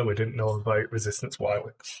First Order. We didn't know about Resistance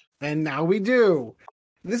Y-Wings. And now we do.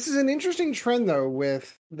 This is an interesting trend, though,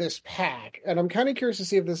 with this pack, and I'm kind of curious to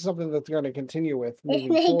see if this is something that's going to continue with. Let's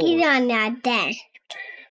make it on that desk.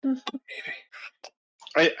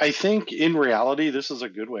 I think in reality, this is a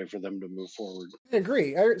good way for them to move forward. I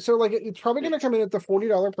agree. So, it's probably going to come in at the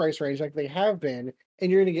 $40 price range, like they have been,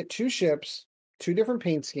 and you're going to get 2 ships, 2 different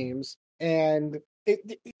paint schemes, and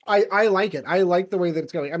I like it. I like the way that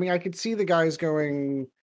it's going. I mean, I could see the guys going.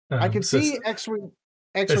 I could see X-Wing.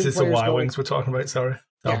 This is the Y-Wings we're talking about. Sorry.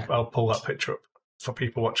 Yeah. I'll pull that picture up for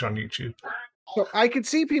people watching on YouTube. So I could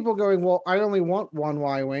see people going, well, I only want one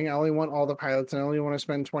Y-Wing. I only want all the pilots, and I only want to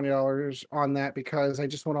spend $20 on that because I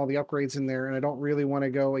just want all the upgrades in there, and I don't really want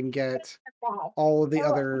to go and get all of the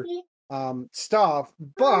other stuff.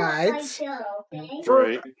 But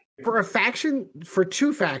for a faction, for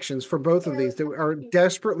 2 factions, for both of these that are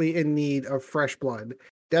desperately in need of fresh blood,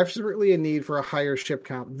 desperately in need for a higher ship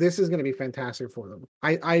count, this is going to be fantastic for them.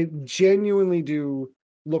 I genuinely do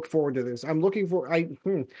look forward to this. I'm looking for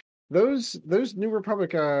those New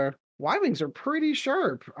Republic Y-Wings are pretty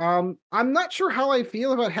sharp. I'm not sure how I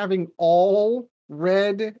feel about having all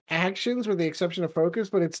red actions with the exception of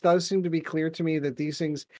focus, but it does seem to be clear to me that these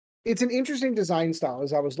things it's an interesting design style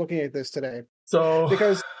as I was looking at this today. So,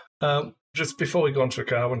 because just before we go on to the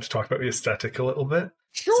car, I want to talk about the aesthetic a little bit.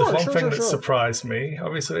 Sure, so one thing that surprised me,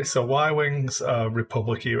 obviously, so Y-Wings are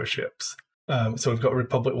Republic era ships. So we've got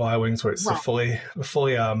Republic Y-Wings where it's the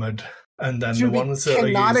fully armored, and then the ones that are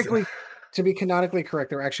used... To be canonically correct,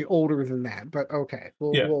 they're actually older than that, but okay.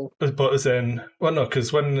 But as in... Well, no,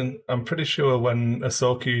 because I'm pretty sure when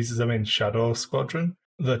Ahsoka uses them in Shadow Squadron,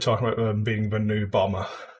 they're talking about them being the new bomber.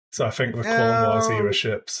 So I think the Clone Wars era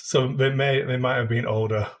ships. So they might have been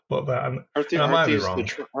older, but aren't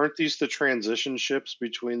these the transition ships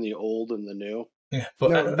between the old and the new? Yeah,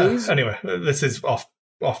 but anyway, this is off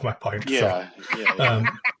my point. Yeah.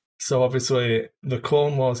 So obviously the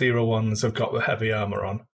Clone Wars era ones have got the heavy armor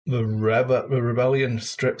on. The Rebellion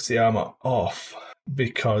strips the armor off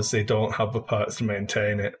because they don't have the parts to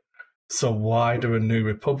maintain it. So why do the New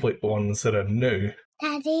Republic ones that are new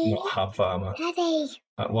not have armor? Daddy.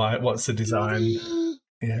 Why? What's the design? Daddy.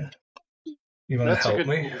 Yeah. You want to help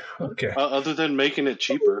me? Okay. Other than making it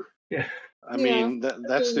cheaper. Yeah. I mean,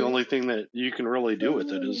 that's the only thing that you can really do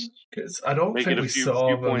with it is I don't make think it a we few saw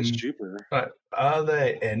them, points cheaper. Are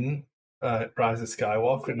they in Rise of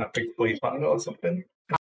Skywalker in that big fleet battle or something?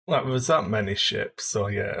 Like, there was that many ships, so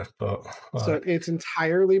yeah, but... So it's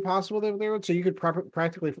entirely possible that there would... So you could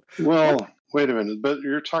practically... Well, wait a minute, but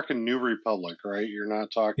you're talking New Republic, right? You're not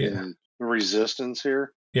talking Resistance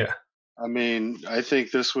here? Yeah. I mean, I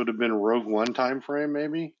think this would have been Rogue One time frame,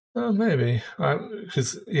 maybe? Maybe.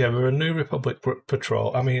 Because, we're a New Republic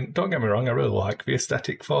patrol. I mean, don't get me wrong, I really like the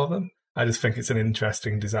aesthetic for them. I just think it's an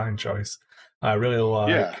interesting design choice. I really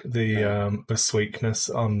like the sleekness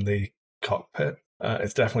on the cockpit.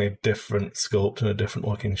 It's definitely a different sculpt and a different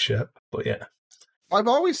looking ship, but yeah. I've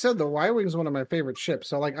always said the Y-Wing is one of my favorite ships,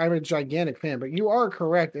 so like I'm a gigantic fan, but you are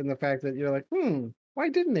correct in the fact that you're like, why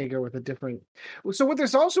didn't they go with a different... So what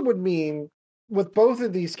this also would mean with both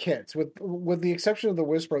of these kits, with the exception of the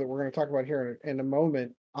Whisper that we're going to talk about here in a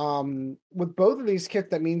moment, with both of these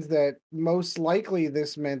kits, that means that most likely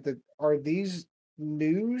this meant that are these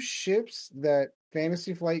new ships that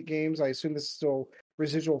Fantasy Flight Games, I assume this is still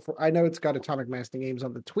residual for... I know it's got Atomic Master Games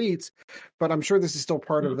on the tweets, but I'm sure this is still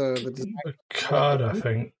part of the design. The card, I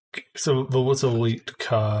think. So there was a leaked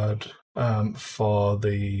card for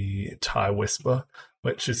the TIE Whisper,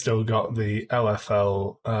 which has still got the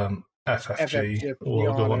LFL FFG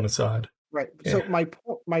logo on the side. Right. Yeah. So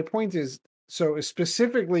my point is, so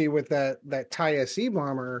specifically with that TIE SE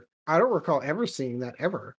bomber, I don't recall ever seeing that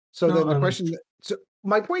ever. So then the question... So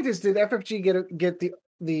my point is, did FFG get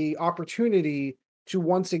the opportunity to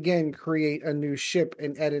once again create a new ship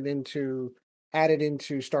and add it into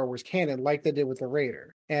Star Wars canon like they did with the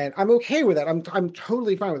Raider? And I'm okay with that. I'm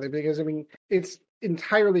totally fine with it because I mean it's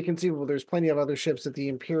entirely conceivable. There's plenty of other ships that the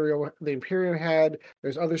Imperium had.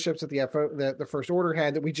 There's other ships that the First Order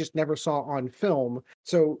had that we just never saw on film.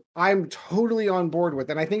 So I'm totally on board with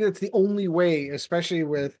it. And I think that's the only way, especially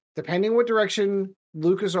with depending what direction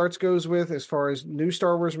LucasArts goes with as far as new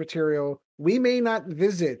Star Wars material, we may not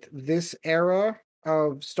visit this era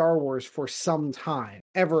of Star Wars for some time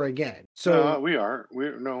ever again. So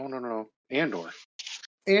no.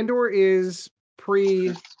 Andor is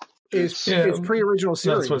pre-original series.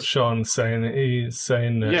 That's what Sean's saying. He's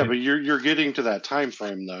saying that. Yeah, but you're getting to that time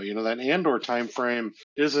frame though. You know that Andor time frame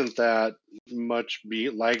isn't that much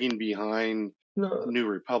lagging behind New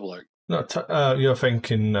Republic. No, you're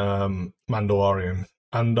thinking Mandalorian.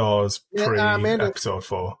 Andor's pre-episode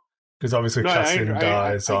 4. Because obviously Cassian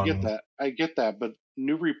dies on... I get that, but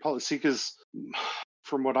New Republic... See, because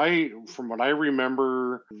from what I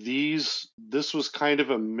remember, this was kind of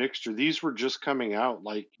a mixture. These were just coming out.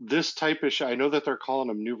 Like, this type of... I know that they're calling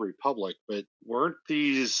them New Republic, but weren't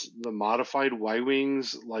these the modified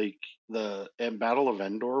Y-Wings, like the Battle of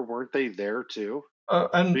Endor? Weren't they there, too? You're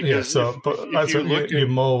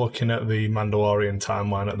more looking at the Mandalorian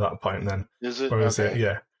timeline at that point then. Is it? Or is it?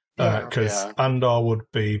 Yeah. Because Andor would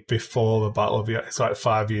be before the Battle of Yavin. It's like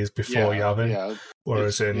 5 years before Yavin. Yeah.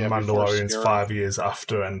 Whereas Mandalorian's 5 years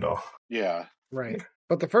after Endor. Yeah. Right.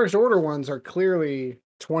 But the First Order ones are clearly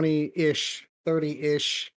 20-ish,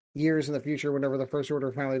 30-ish years in the future whenever the First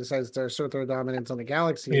Order finally decides to assert their dominance on the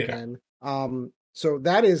galaxy again. So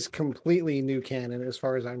that is completely new canon as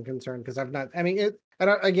far as I'm concerned, because I've not... I mean,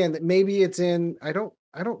 again, maybe it's in... I don't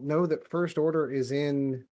know that First Order is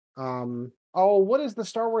in... what is the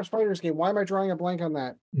Star Wars Fighters game? Why am I drawing a blank on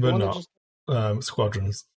that? But not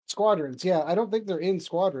Squadrons. Squadrons, yeah. I don't think they're in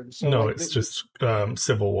Squadrons. So no, it's just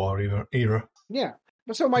Civil War era. Yeah.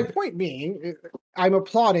 So my point being, I'm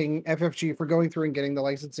applauding FFG for going through and getting the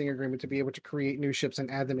licensing agreement to be able to create new ships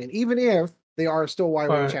and add them in, even if they are still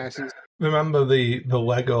Y-wing chassis. Remember the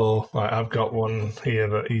Lego? Like, I've got one here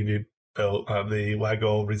that Evie built, the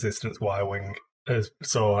Lego Resistance Y-wing.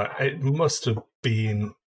 So it must have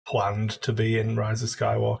been planned to be in Rise of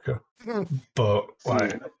Skywalker, but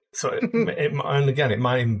like, so and again, it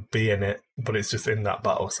might even be in it, but it's just in that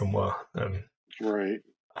battle somewhere. Right.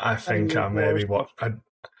 I think I maybe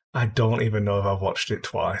I don't even know if I've watched it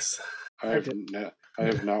twice. I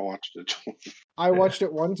have not watched it. I watched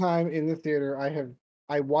it one time in the theater.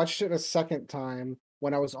 I watched it a second time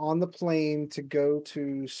when I was on the plane to go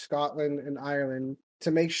to Scotland and Ireland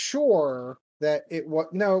to make sure that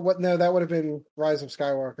that would have been Rise of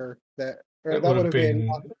Skywalker. That would have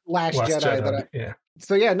been Last Jedi. Yeah.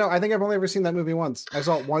 So yeah, no, I think I've only ever seen that movie once. I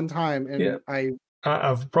saw it one time, and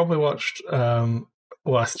I've probably watched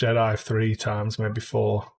Last Jedi 3 times, maybe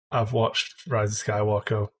 4. I've watched Rise of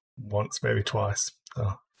Skywalker once, maybe twice.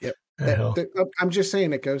 So. I'm just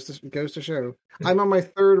saying it goes to show. I'm on my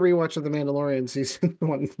 3rd rewatch of The Mandalorian season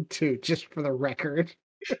 1 and 2, just for the record.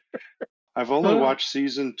 I've only watched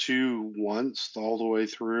season 2 once, all the way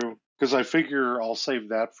through, because I figure I'll save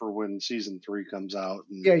that for when season 3 comes out.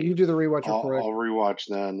 And yeah, you do the rewatch. I'll rewatch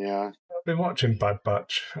then. Yeah, I've been watching Bad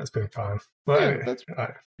Batch. That's been fine. But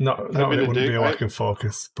not it wouldn't be a lack of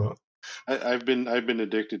focus, but. I've been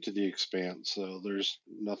addicted to The Expanse, so there's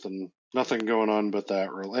nothing going on but that.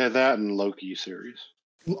 That and Loki series.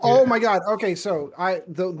 Oh my God! Okay, so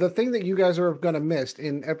the thing that you guys are going to miss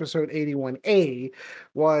in episode 81A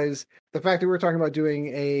was the fact that we were talking about doing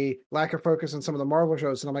a lack of focus on some of the Marvel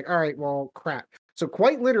shows, and I'm like, all right, well, crap. So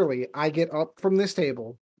quite literally, I get up from this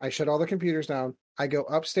table, I shut all the computers down, I go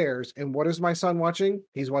upstairs, and what is my son watching?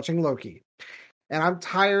 He's watching Loki. And I'm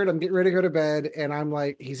tired. I'm getting ready to go to bed. And I'm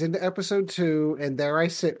like, he's into episode 2. And there I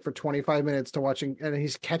sit for 25 minutes to watching. And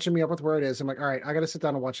he's catching me up with where it is. I'm like, all right, I got to sit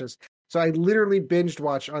down and watch this. So I literally binged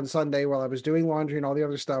watch on Sunday while I was doing laundry and all the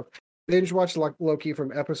other stuff. Binge watched Loki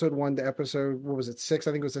from episode 1 to episode, 6?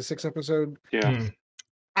 I think it was the 6th episode. Yeah.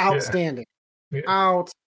 Outstanding. Yeah.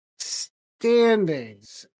 Outstanding.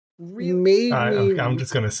 I'm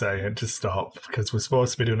just going to say it. Just stop, because we're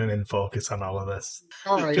supposed to be doing an in focus on all of this.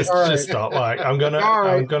 All right, just stop. Like I'm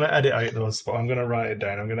gonna edit out those. I'm gonna write it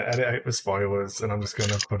down. I'm gonna edit out the spoilers, and I'm just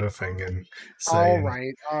gonna put a thing in. All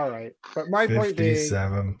right. But my point being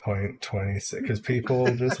 57.26, because people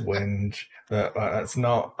just whinge that that's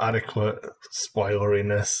not adequate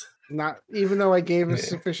spoileriness. Not even though I gave a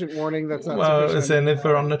sufficient warning. That's not. Well, as in if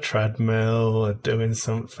we're on the treadmill or doing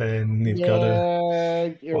something, you've got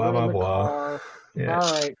to blah blah blah. Yeah.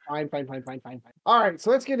 All right, fine. All right,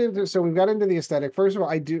 so let's get into. So we've got into the aesthetic. First of all,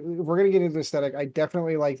 we're going to get into the aesthetic. I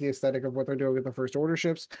definitely like the aesthetic of what they're doing with the First Order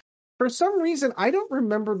ships. For some reason, I don't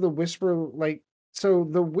remember the Whisper. So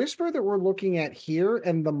the Whisper that we're looking at here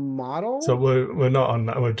and the model. So we're not on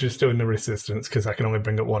that. We're just doing the Resistance, because I can only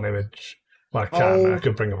bring up one image. Well, I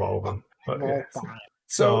can bring up all of them. But fine.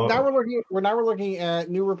 So now we're looking at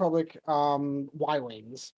New Republic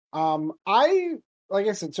Y-wings. Like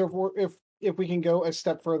I said, so if we can go a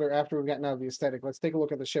step further after we've gotten out of the aesthetic, let's take a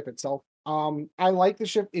look at the ship itself. I like the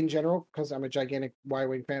ship in general because I'm a gigantic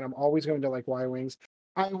Y-wing fan. I'm always going to like Y-wings.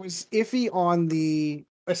 I was iffy on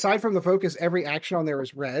aside from the focus, every action on there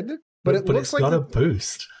is red, but it looks like it's got a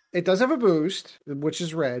boost. It does have a boost, which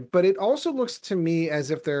is red, but it also looks to me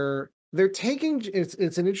as if they're taking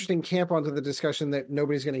it's an interesting camp onto the discussion that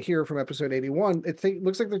nobody's going to hear from episode 81. It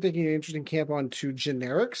looks like they're taking an interesting camp onto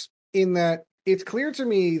generics, in that it's clear to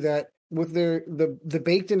me that with the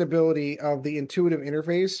baked in ability of the intuitive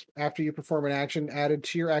interface after you perform an action added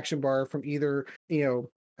to your action bar from either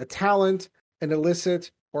a talent, an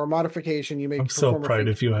illicit, or a modification, you may. I'm so proud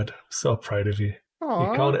of you, Ed. So proud of you.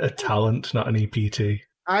 Aww. You called it a talent, not an EPT.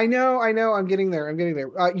 I know. I'm getting there.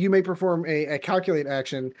 You may perform a calculate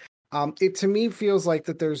action. It to me feels like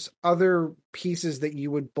that there's other pieces that you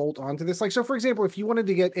would bolt onto this. Like, so for example, if you wanted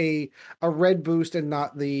to get a red boost and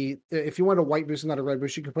not if you wanted a white boost and not a red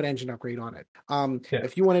boost, you could put engine upgrade on it.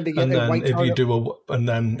 If you wanted to get a white, if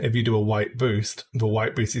you do a white boost, the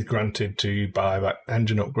white boost is granted to you by that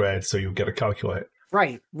engine upgrade, so you'll get a calculate.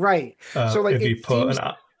 Right. So like, if you put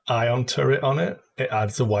an ion turret on it, it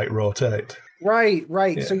adds a white rotate. Right.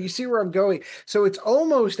 Yeah. So you see where I'm going. So it's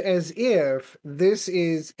almost as if this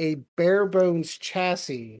is a bare bones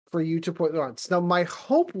chassis for you to put on. Now, my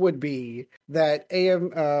hope would be that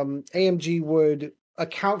AMG would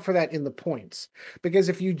account for that in the points, because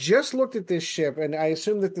if you just looked at this ship, and I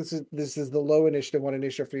assume that this is the low initiative 1,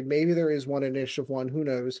 initiative 3, maybe there is one initiative 1, who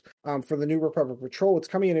knows, for the New Republic Patrol, it's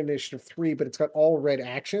coming in initiative 3, but it's got all red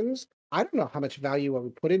actions. I don't know how much value I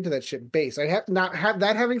would put into that ship base. I have not have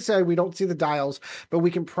that. Having said, we don't see the dials, but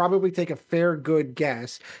we can probably take a fair, good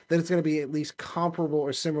guess that it's going to be at least comparable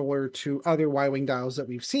or similar to other Y-wing dials that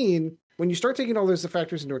we've seen. When you start taking all those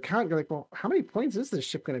factors into account, you're like, well, how many points is this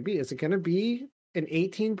ship going to be? Is it going to be an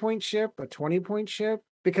 18-point ship, a 20-point ship?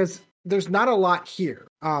 Because there's not a lot here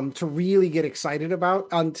to really get excited about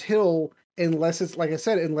unless it's, like I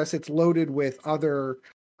said, unless it's loaded with other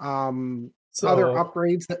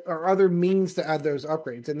upgrades that or other means to add those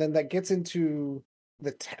upgrades. And then that gets into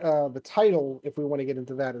the title if we want to get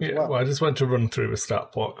into that as well. Well, I just want to run through a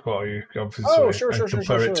stat block for you, obviously, and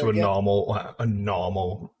compare it to a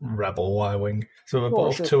normal Rebel Y-wing. So they're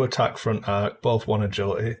both 2 attack front arc, both 1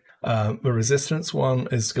 agility. The Resistance one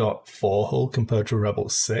has got 4 hull compared to Rebel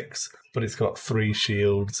 6, but it's got 3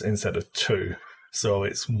 shields instead of 2. So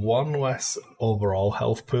it's 1 less overall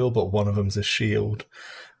health pool, but one of them's a shield.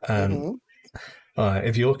 And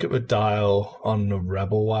if you look at the dial on the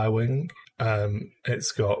Rebel Y-wing,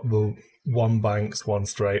 it's got the 1 banks, 1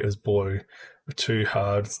 straight as blue, 2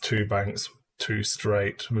 hards, 2 banks, 2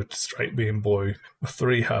 straight, with straight being blue,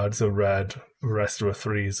 3 hards are red, the rest of the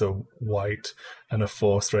 3s are white, and a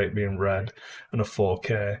 4 straight being red, and a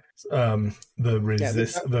 4K. The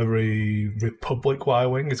Republic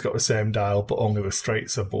Y-wing has got the same dial, but only the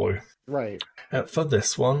straights are blue. Right. For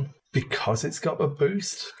this one, because it's got a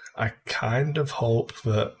boost, I kind of hope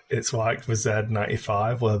that it's like the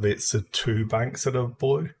Z95, where it's the 2 banks that are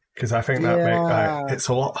blue, because I think that it's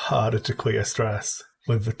a lot harder to clear stress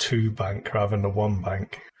with the 2 bank rather than the 1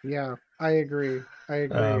 bank. Yeah, I agree.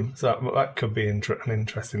 So that could be an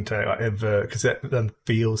interesting take, because it then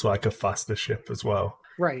feels like a faster ship as well.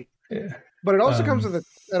 Right. Yeah. But it also comes with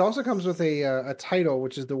a title,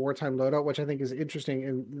 which is the wartime loadout, which I think is interesting.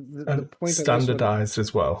 And the point standardized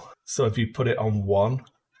as well. So if you put it on 1.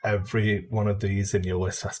 Every one of these in your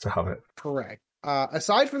list has to have it. Correct.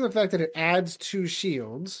 Aside from the fact that it adds 2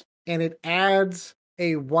 shields, and it adds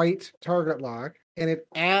a white target lock, and it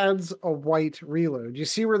adds a white reload. You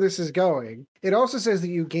see where this is going. It also says that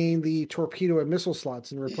you gain the torpedo and missile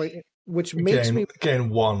slots and replace, which makes me gain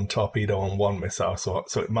 1 torpedo and 1 missile slot.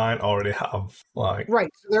 So it might already have right.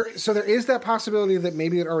 So there is that possibility that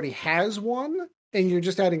maybe it already has 1. And you're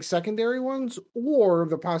just adding secondary ones, or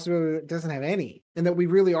the possibility that it doesn't have any, and that we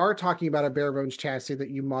really are talking about a bare bones chassis that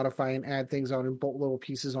you modify and add things on and bolt little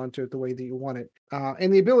pieces onto it the way that you want it.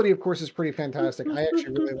 And the ability, of course, is pretty fantastic. I actually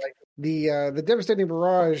really like it. The devastating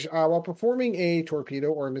barrage while performing a torpedo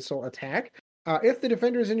or a missile attack. If the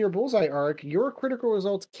defender is in your bullseye arc, your critical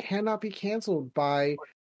results cannot be canceled by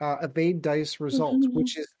evade dice results,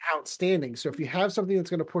 which is outstanding. So if you have something that's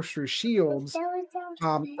going to push through shields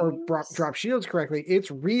or drop shields correctly, it's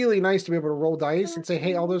really nice to be able to roll dice and say,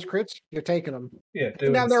 hey, all those crits, you're taking them. Yeah.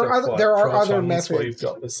 Now there are other methods. Where you've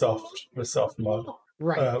got the soft mod.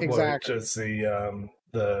 Right, exactly. Where it does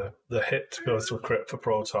the hit goes to a crit for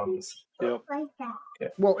protons. Yep. Yeah.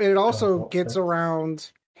 Well, it also gets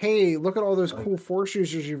around, hey, look at all those cool force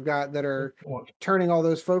users you've got that are turning all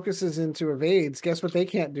those focuses into evades. Guess what they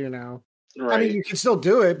can't do now? Right. I mean, you can still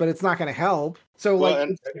do it, but it's not going to help. So,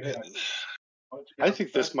 I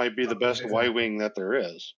think this might be the best Y-wing that there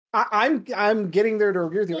is. I'm getting there to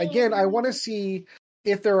agree with you. Again, I want to see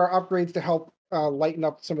if there are upgrades to help lighten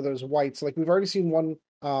up some of those whites. Like we've already seen one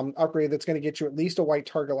upgrade that's going to get you at least a white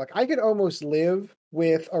target lock. I could almost live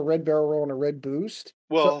with a red barrel roll and a red boost.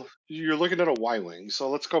 Well, you're looking at a Y-wing. So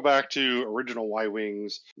let's go back to original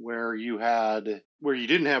Y-wings where you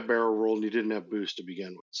didn't have barrel roll and you didn't have boost to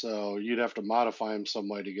begin with. So you'd have to modify them some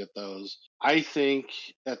way to get those. I think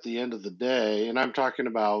at the end of the day, and I'm talking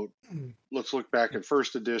about, let's look back at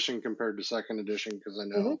first edition compared to second edition, because I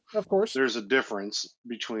know of course there's a difference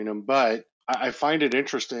between them. But I find it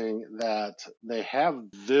interesting that they have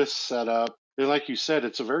this set up. And like you said,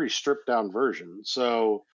 it's a very stripped down version.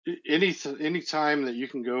 So any time that you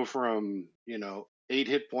can go from 8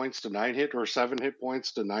 hit points to 9 hit, or 7 hit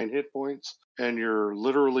points to 9 hit points, and you're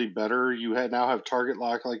literally better. You now have target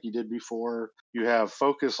lock like you did before. You have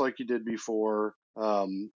focus like you did before.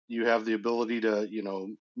 You have the ability to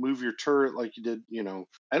move your turret like you did.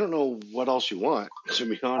 I don't know what else you want, to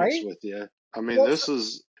be honest with you. I mean, this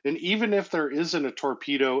is. And even if there isn't a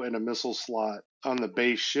torpedo and a missile slot on the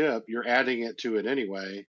base ship, you're adding it to it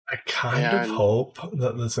anyway. I kind of hope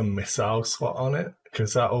that there's a missile slot on it,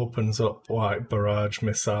 because that opens up like barrage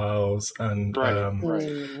missiles and what's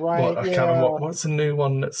the new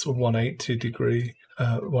one that's 180 degree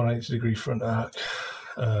front arc?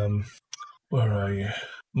 Where are you?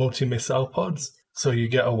 Multi-missile pods. So you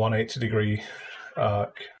get a 180 degree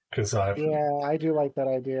arc. I do like that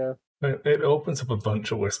idea. It opens up a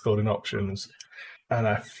bunch of list building options. And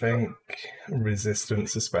I think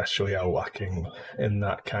Resistance especially are lacking in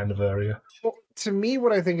that kind of area. Well, to me,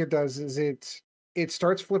 what I think it does is it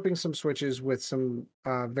starts flipping some switches with some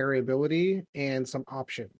variability and some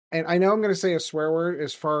option. And I know I'm going to say a swear word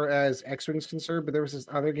as far as X-Wing's concerned, but there was this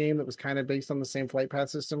other game that was kind of based on the same flight path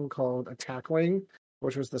system called Attack Wing,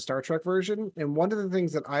 which was the Star Trek version. And one of the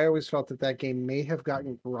things that I always felt that game may have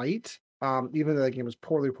gotten right, even though that game was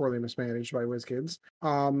poorly mismanaged by WizKids,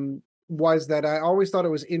 was that I always thought it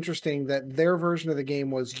was interesting that their version of the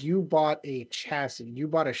game was you bought a chassis, you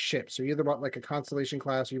bought a ship. So you either bought like a Constellation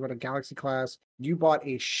class or you bought a Galaxy class, you bought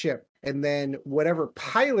a ship. And then whatever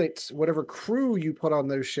pilots, whatever crew you put on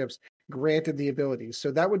those ships granted the abilities.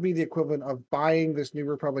 So that would be the equivalent of buying this New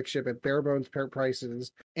Republic ship at bare bones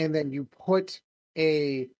prices. And then you put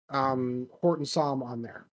a Horton Psalm on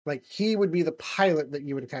there. Like he would be the pilot that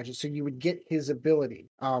you would attach it, so you would get his ability.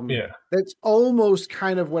 That's almost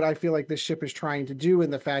kind of what I feel like this ship is trying to do, in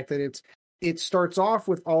the fact that it starts off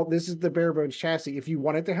with all this is the bare bones chassis. If you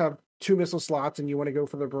wanted to have 2 missile slots and you want to go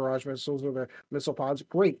for the barrage missiles or the missile pods,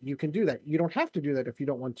 great, you can do that. You don't have to do that if you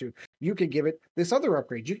don't want to. You could give it this other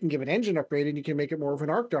upgrade. You can give it engine upgrade and you can make it more of an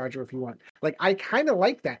arc dodger if you want. Like, I kind of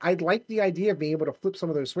like that. I'd like the idea of being able to flip some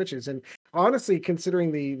of those switches. And honestly,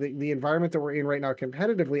 considering the environment that we're in right now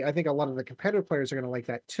competitively, I think a lot of the competitive players are going to like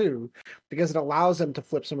that too, because it allows them to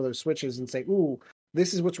flip some of those switches and say, ooh,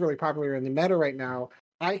 this is what's really popular in the meta right now.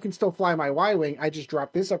 I can still fly my Y-Wing. I just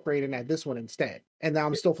dropped this upgrade and add this one instead. And now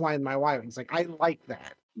I'm still flying my Y-Wings. Like, I like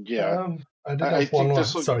that. Yeah. I think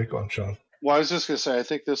this will... Sorry, go on, Sean. Well, I was just going to say, I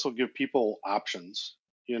think this will give people options,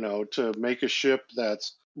 to make a ship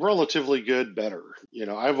that's relatively good better.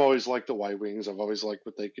 I've always liked the Y-Wings. I've always liked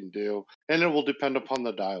what they can do. And it will depend upon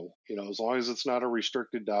the dial. As long as it's not a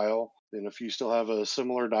restricted dial, and if you still have a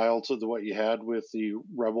similar dial to what you had with the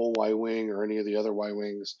Rebel Y-Wing or any of the other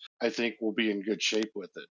Y-Wings, I think we'll be in good shape with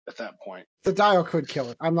it at that point. The dial could kill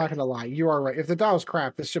it. I'm not going to lie. You are right. If the dial's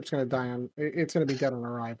crap, this ship's going to die it's going to be dead on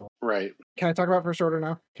arrival. Right. Can I talk about First Order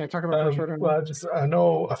now?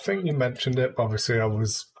 Well, I think you mentioned it, but obviously I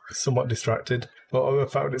was somewhat distracted. But the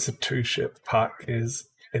fact it's a 2-ship pack is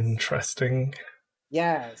interesting.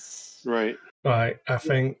 Yes. Right. Right. I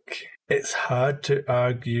think it's hard to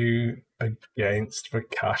argue against the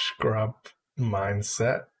cash grab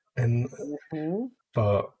mindset,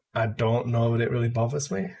 but I don't know that it really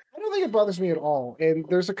bothers me. I don't think it bothers me at all. And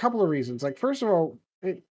there's a couple of reasons. Like, first of all,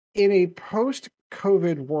 in a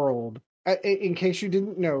post-COVID world, in case you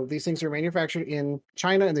didn't know, these things are manufactured in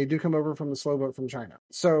China and they do come over from the slow boat from China.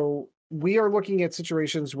 So we are looking at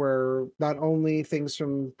situations where not only things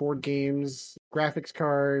from board games, graphics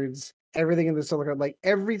cards, everything in the silicon, like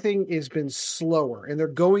everything has been slower, and they're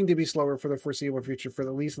going to be slower for the foreseeable future for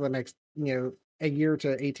at least the next, a year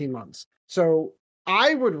to 18 months. So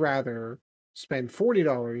I would rather spend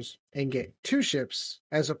 $40 and get 2 ships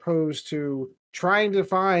as opposed to trying to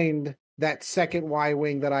find that second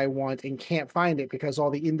Y-Wing that I want and can't find it because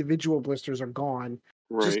all the individual blisters are gone.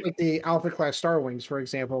 Right. Just like the Alpha Class Star Wings, for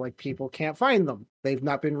example, like people can't find them. They've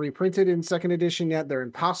not been reprinted in 2nd edition yet. They're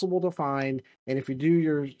impossible to find. And if you do,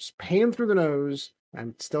 you're paying through the nose. I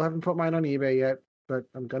still haven't put mine on eBay yet, but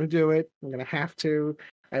I'm going to do it. I'm going to have to.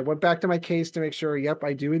 I went back to my case to make sure, yep,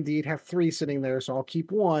 I do indeed have 3 sitting there. So I'll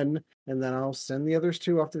keep 1 and then I'll send the others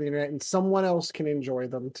 2 off to the internet and someone else can enjoy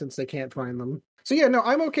them since they can't find them. So yeah, no,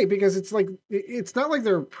 I'm okay because it's not like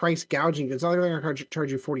they're price gouging. It's not like they're going to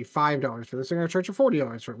charge you $45 for this. They're going to charge you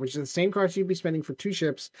 $40 for it, which is the same cost you'd be spending for 2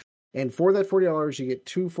 ships. And for that $40, you get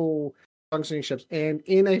 2 full functioning ships and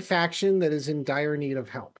in a faction that is in dire need of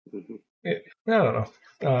help. Yeah, I don't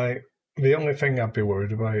know. The only thing I'd be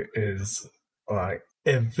worried about is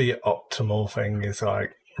if the optimal thing is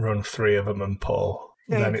run 3 of them and pull,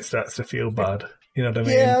 then it starts to feel bad. You know what I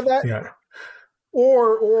mean? Yeah.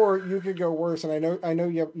 Or you could go worse, and I know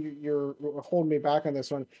you're holding me back on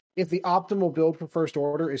this one. If the optimal build for First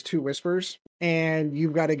Order is 2 Whispers, and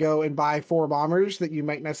you've got to go and buy 4 bombers that you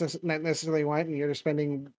might not necessarily want, and you're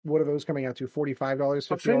spending, what are those coming out to, $45,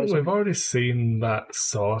 $50? I think we've already seen that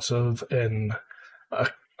sort of in.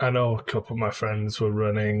 I know a couple of my friends were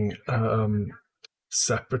running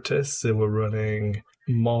Separatists. They were running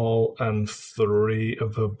Maul and 3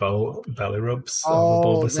 of the belly rubs.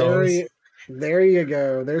 Oh, there you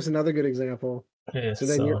go. There's another good example. Yeah,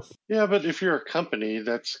 yeah, but if you're a company,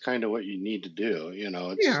 that's kind of what you need to do.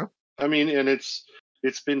 I mean, and it's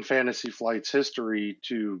been Fantasy Flight's history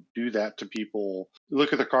to do that to people.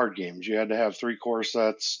 Look at the card games. You had to have 3 core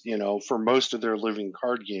sets, for most of their living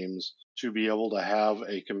card games to be able to have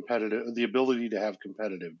the ability to have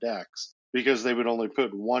competitive decks, because they would only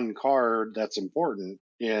put 1 card that's important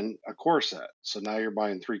in a core set. So now you're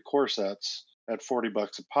buying 3 core sets at $40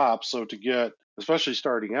 a pop. So to get, especially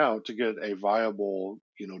starting out, to get a viable,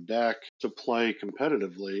 deck to play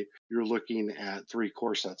competitively, you're looking at 3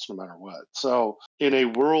 core sets no matter what. So in a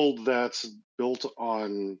world that's built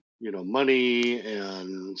on, money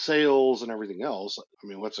and sales and everything else, I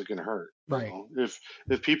mean, what's it going to hurt? Right.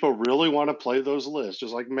 If people really want to play those lists,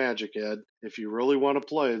 just like Magic, Ed, if you really want to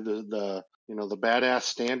play the badass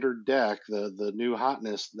standard deck, the new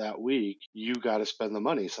hotness that week, you got to spend the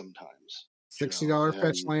money sometimes. $60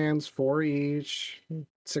 fetch lands, 4 each.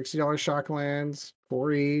 $60 shock lands,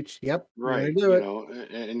 4 each. Yep. Right. Do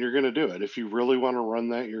it. And you're going to do it. If you really want to run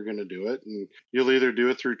that, you're going to do it. And you'll either do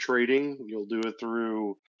it through trading, you'll do it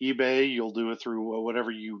through eBay, you'll do it through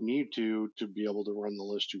whatever you need to be able to run the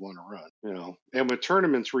list you want to run. And with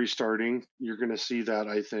tournaments restarting, you're going to see that.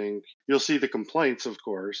 I think you'll see the complaints, of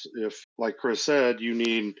course. If, like Chris said, you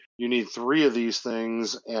need 3 of these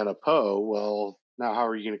things and a PO, well, now how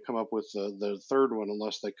are you going to come up with the third one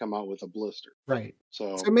unless they come out with a blister? Right.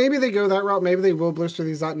 So maybe they go that route. Maybe they will blister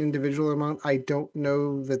these out in individual amount. I don't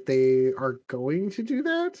know that they are going to do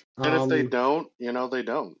that. And if they don't, they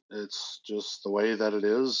don't. It's just the way that it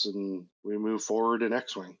is, and we move forward in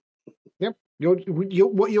X-Wing. Yep.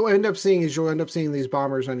 What you'll end up seeing is these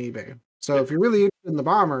bombers on eBay. So if you're really interested in the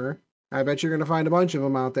bomber, I bet you're going to find a bunch of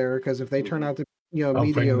them out there, because if they turn out to I'll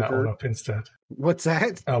mediocre. bring that one up instead. What's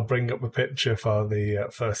that? I'll bring up a picture for the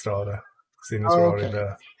First Order, seeing as we're already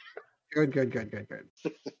there. Good.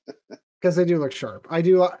 Because they do look sharp. I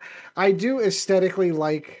do aesthetically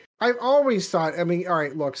like. I've always thought. I mean, all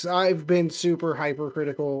right, look, I've been super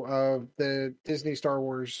hypercritical of the Disney Star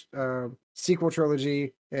Wars sequel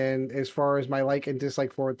trilogy, and as far as my like and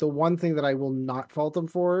dislike for it, the one thing that I will not fault them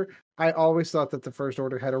for, I always thought that the First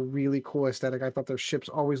Order had a really cool aesthetic. I thought their ships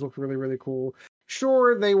always looked really, really cool.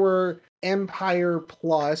 Sure, they were Empire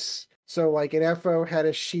Plus, so like an FO had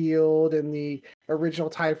a shield and the original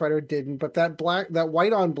TIE Fighter didn't, but that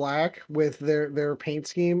white on black with their paint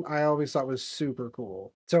scheme, I always thought was super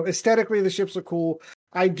cool. So aesthetically, the ships look cool.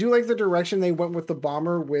 I do like the direction they went with the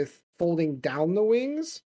bomber with folding down the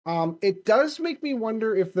wings. It does make me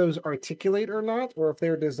wonder if those articulate or not, or if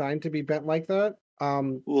they're designed to be bent like that.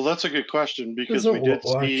 Well, that's a good question, because we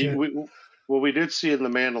did see in The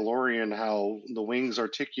Mandalorian how the wings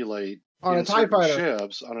articulate on a TIE Fighter.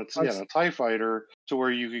 Ships, on a TIE Fighter, to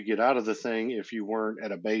where you could get out of the thing if you weren't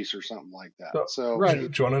at a base or something like that. So right. Do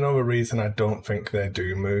you want to know a reason I don't think they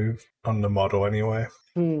do move on the model anyway?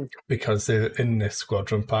 Because in this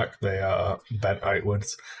squadron pack, they are bent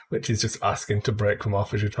outwards, which is just asking to break them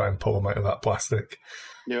off as you try and pull them out of that plastic.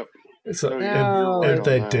 Yep. So if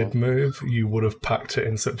they did move, you would have packed it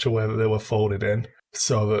in such a way that they were folded in,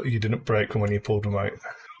 so that you didn't break them when you pulled them out.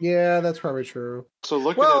 Yeah, that's probably true. So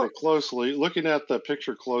looking at the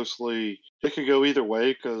picture closely, it could go either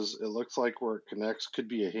way, because it looks like where it connects could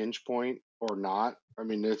be a hinge point or not. I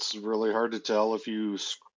mean, it's really hard to tell if you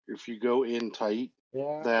go in tight.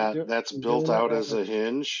 Yeah, that's built out as a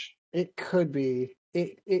hinge. It could be.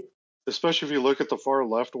 Especially if you look at the far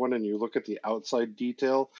left one and you look at the outside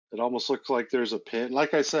detail, it almost looks like there's a pin.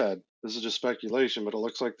 Like I said, this is just speculation, but it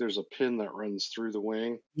looks like there's a pin that runs through the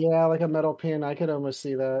wing. Yeah, like a metal pin. I could almost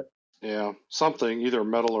see that. Yeah, something, either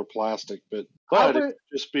metal or plastic, but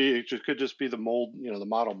it could just be the mold, the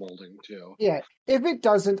model molding too. Yeah, if it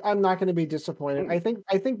doesn't, I'm not going to be disappointed. I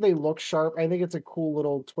think they look sharp. I think it's a cool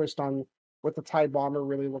little twist on what the TIE Bomber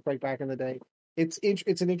really looked like back in the day. It's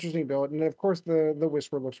an interesting build, and of course the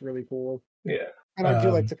Whisper looks really cool. Yeah, and I do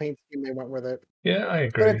like the paint scheme they went with it. Yeah, I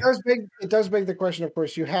agree. But it does beg the question. Of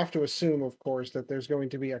course, you have to assume, of course, that there's going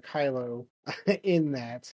to be a Kylo in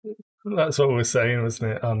that. That's what we were saying,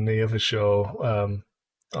 wasn't it, on the other show?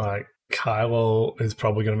 Like Kylo is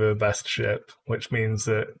probably going to be the best ship, which means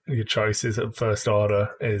that your choices at First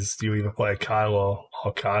Order is you either play Kylo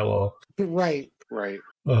or Kylo. Right.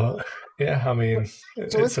 Yeah, I mean,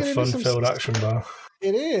 it's a fun-filled action bar.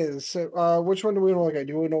 It is. So, which one do we want to look at?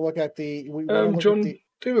 Do we want to look at the...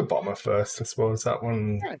 do a bomber first, I suppose. That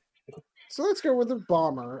one... Right. So let's go with the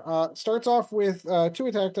bomber. Starts off with 2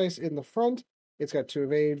 attack dice in the front. It's got 2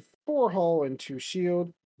 evade, 4 hull, and 2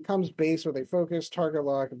 shield. Comes base with a focus, target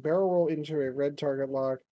lock, barrel roll into a red target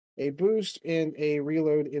lock, a boost, and a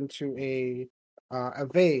reload into a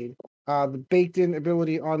evade. The baked-in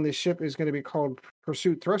ability on this ship is going to be called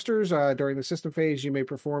Pursuit Thrusters. During the system phase, you may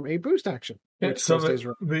perform a boost action. Yeah, so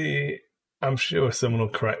I'm sure someone will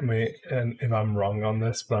correct me if I'm wrong on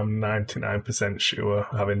this, but I'm 99% sure,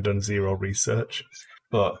 having done zero research.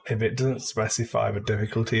 But if it doesn't specify the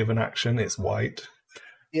difficulty of an action, it's white.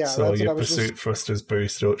 Yeah. So your Pursuit Thrusters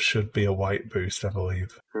boost should be a white boost, I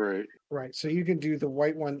believe. Right. Right. So you can do the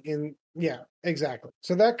white one in Yeah, exactly.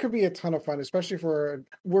 So that could be a ton of fun, especially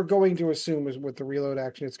we're going to assume with the reload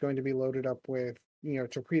action, it's going to be loaded up with,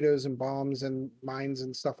 torpedoes and bombs and mines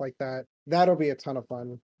and stuff like that. That'll be a ton of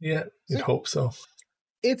fun. Yeah, you'd hope so.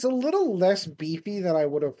 It's a little less beefy than I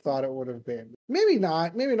would have thought it would have been. Maybe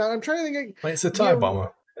not. I'm trying to think. It's a TIE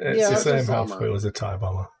bomber. It's the same health wheel as a TIE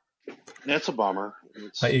bomber. It's a bomber.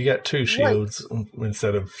 You get 2 shields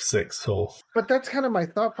instead of 6 hull. But that's kind of my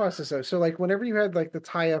thought process, though. So, whenever you had, the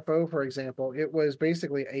TIE FO, for example, it was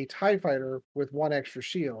basically a TIE fighter with 1 extra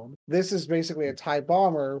shield. This is basically a TIE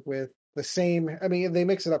bomber with the same... I mean, they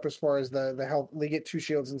mix it up as far as the health. They get 2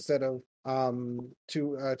 shields instead of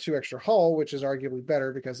 2 extra hull, which is arguably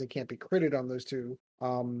better because they can't be critted on those 2.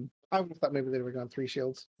 I would have thought maybe they would have gone 3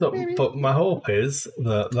 shields. But my hope is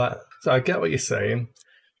that so I get what you're saying,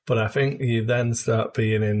 but I think you then start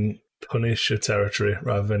being in Punisher territory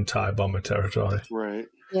rather than TIE bomber territory. Right.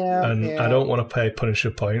 Yeah. And I don't want to pay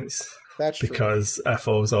Punisher points. That's true. Because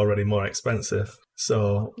FO is already more expensive.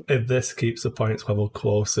 So if this keeps the points level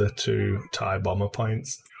closer to TIE bomber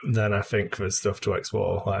points, then I think there's stuff to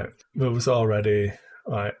explore. There was already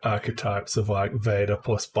archetypes of Vader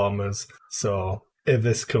plus bombers. So if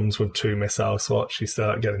this comes with 2 missile slots, you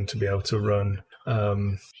start getting to be able to run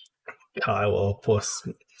Kylo plus.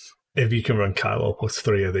 If you can run Kylo plus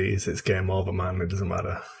 3 of these, it's game over, man. It doesn't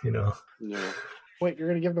matter, Yeah. Wait, you're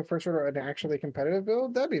going to give the first order an actually competitive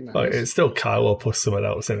build? That'd be nice. It's still Kylo plus someone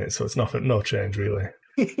else in it, so it's no change really.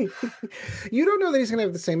 You don't know that he's going to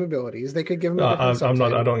have the same abilities. They could give him. I'm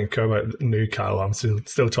not. I don't even care about new Kylo. I'm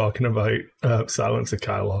still talking about Silencer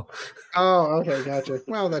Kylo. Oh, okay, gotcha.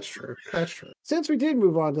 Well, that's true. Since we did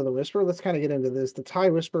move on to the Whisper, let's kind of get into this. The TIE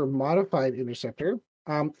Whisper Modified Interceptor.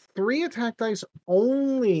 3 attack dice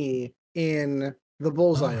only in the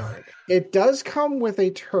Bullseye arc. It does come with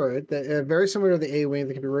a turret that very similar to the A-Wing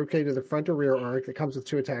that can be rotated to the front or rear arc that comes with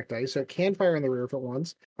 2 attack dice, so it can fire in the rear if it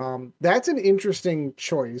wants. That's an interesting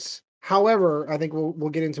choice. However, I think we'll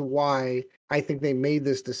get into why I think they made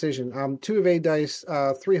this decision. 2 evade dice,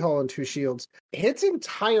 3 hull, and 2 shields. Its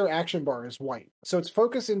entire action bar is white, so it's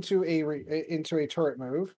focused into a turret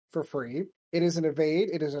move for free. It is an evade.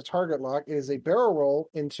 It is a target lock. It is a barrel roll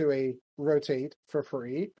into a rotate for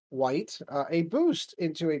free. White. A boost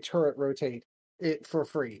into a turret rotate it for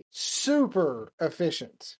free. Super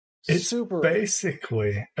efficient. It's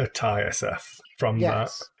basically a TIE SF from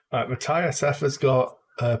that. The TIE SF has got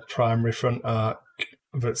a primary front arc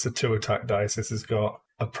that's a 2 attack dice. This has got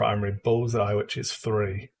a primary bullseye, which is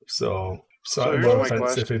 3. So more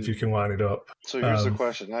offensive if you can line it up. So here's the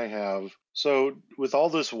question I have. So with all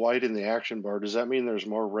this white in the action bar, does that mean there's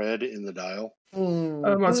more red in the dial?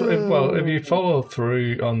 If you follow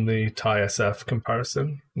through on the TIE SF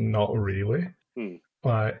comparison, not really.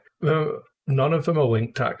 None of them are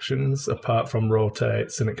linked actions apart from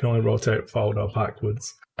rotates, and it can only rotate forward or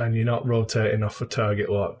backwards. And you're not rotating off a target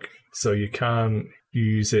lock, so you can't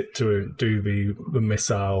use it to do the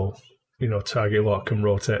missile, target lock and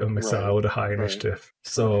rotate a missile with a high initiative.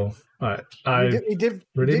 So I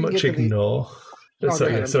pretty much ignore. So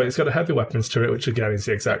it's got a heavy weapons turret, which again is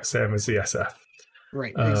the exact same as the SF.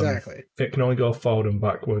 Right, exactly. It can only go forward and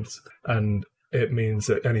backwards, and it means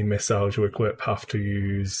that any missiles you equip have to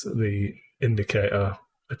use the indicator,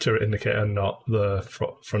 a turret indicator, not the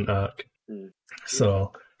front arc.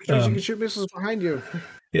 So you can shoot missiles behind you.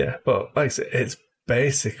 Yeah, but it's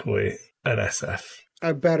basically an SF.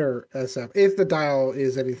 A better SF, if the dial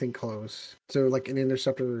is anything close. So like an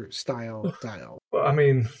interceptor style dial. Well, I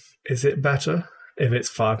mean, is it better if it's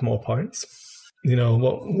 5 more points?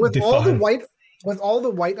 With all the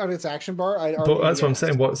white on its action bar, but that's what I'm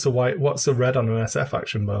saying. What's the white? What's the red on an SF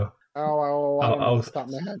action bar? I'll stop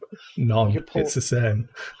my head. None. It's the same.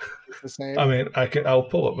 It's the same. I mean, I'll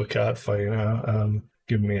pull up the card for you now.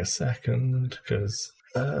 Give me a second, because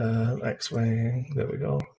X-Wing. There we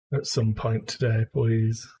go. At some point today,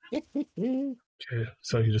 please. Okay,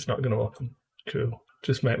 so you're just not going to open. Cool.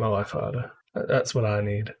 Just make my life harder. That's what I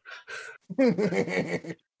need.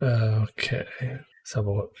 Okay. Let's have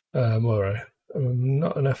a look. All right.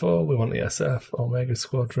 Not an FO, we want the SF, Omega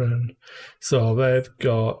Squadron. So they've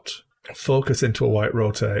got focus into a white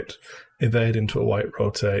rotate, evade into a white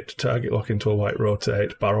rotate, target lock into a white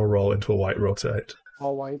rotate, barrel roll into a white rotate.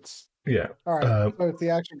 All whites. Yeah. All right. So the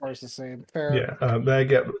action bar is the same. Fair. Yeah. They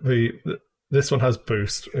get this one has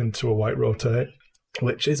boost into a white rotate,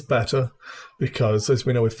 which is better because, as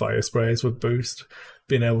we know with fire sprays with boost,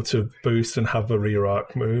 being able to boost and have the rear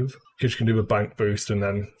arc move, because you can do a bank boost and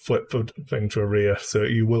then flip the thing to a rear, so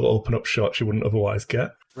you will open up shots you wouldn't otherwise get.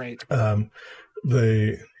 Right.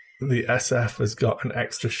 The SF has got an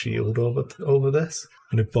extra shield over this,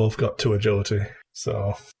 and they've both got 2 agility.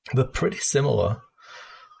 So they're pretty similar.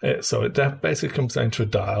 So it basically comes down to a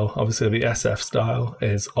dial. Obviously, the SF style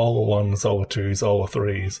is all the 1s, all the 2s, all the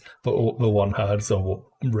 3s, but all the 1-hards are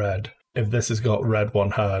red. If this has got red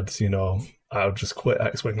 1-hards, I'll just quit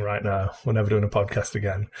X-Wing right now. We're never doing a podcast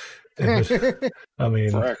again. I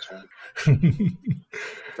mean... For X-Wing.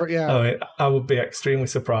 Yeah. I mean, I would be extremely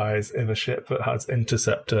surprised if a ship that has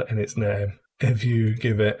Interceptor in its name, if you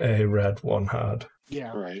give it a red 1-hard.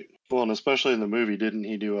 Yeah. Right. Well, and especially in the movie, didn't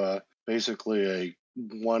he do basically a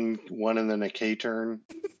one and then a K-turn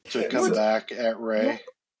to come back at Rey?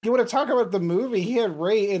 You want to talk about the movie? He had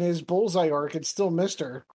Rey in his bullseye arc and still missed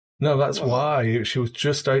her. No, that's why. She was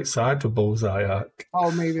just outside the bullseye arc.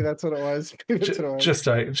 Oh, maybe that's what it was. Just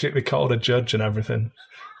out. They called a judge and everything.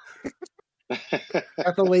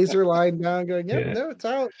 Got the laser line down, going, no, it's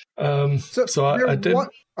out. So I did.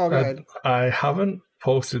 Oh, go ahead. I haven't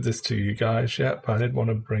posted this to you guys yet, but I did want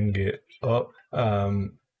to bring it up. No,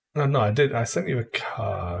 I did. I sent you a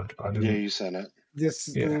card. I didn't. Yeah, you sent it.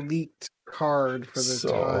 This leaked card for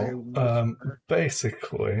the time.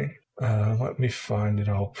 Basically, let me find it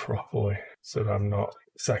all properly so that I'm not.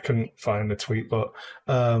 So I couldn't find the tweet, but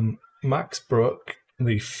Max Brook,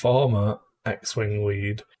 the former X-Wing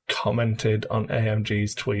lead, commented on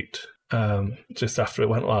AMG's tweet just after it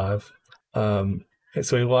went live.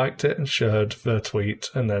 So he liked it and shared the tweet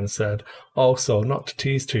and then said, also, not to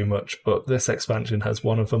tease too much, but this expansion has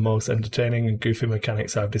one of the most entertaining and goofy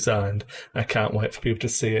mechanics I've designed. I can't wait for people to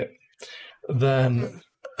see it. Then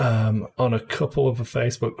on a couple of the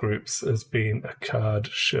Facebook groups has been a card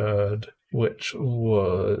shared, which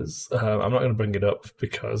was... I'm not going to bring it up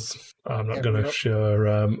because I'm not going to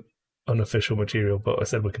share unofficial material, but I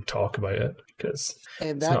said we can talk about it.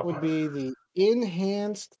 And that would be the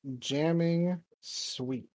Enhanced Jamming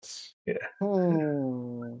Suite. Yeah.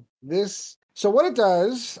 So what it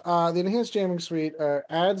does, the Enhanced Jamming Suite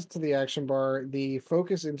adds to the action bar the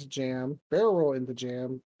focus into jam, barrel roll into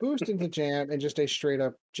jam, boost into jam, and just a straight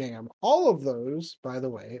up jam. All of those, by the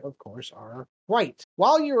way, of course, are white.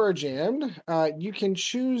 While you are jammed, you can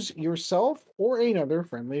choose yourself or another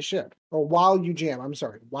friendly ship. Or while you jam,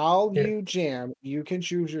 you jam, you can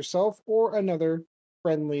choose yourself or another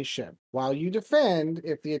friendly ship. While you defend,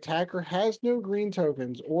 if the attacker has no green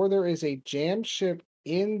tokens or there is a jammed ship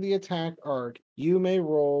in the attack arc, you may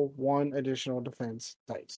roll 1 additional defense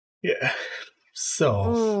dice. Yeah. So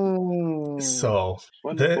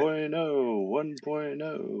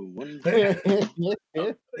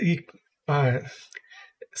 1.0.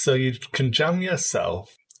 So you can jam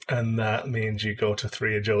yourself, and that means you go to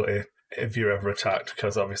 3 agility if you're ever attacked,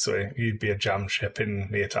 because obviously you'd be a jam ship in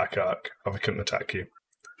the attack arc, or they couldn't attack you.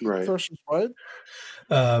 Right. Versus what?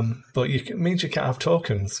 But it means you can't have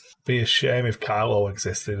tokens. Be a shame if Kylo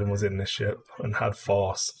existed and was in this ship and had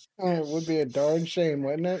Force. It would be a darn shame,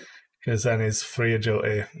 wouldn't it? Because then he's 3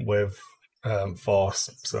 agility with Force.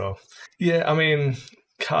 So, yeah, I mean,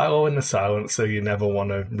 Kylo in the silencer, you never want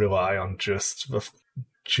to rely on just the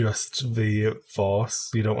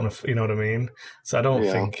Force. You don't want to, you know what I mean? So I don't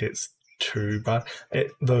think it's too bad.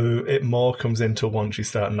 It more comes into once you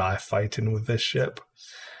start knife fighting with this ship.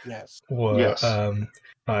 Yes. Where,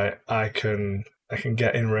 I can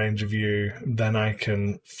get in range of you, then I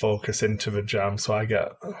can focus into the jam. So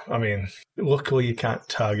luckily you can't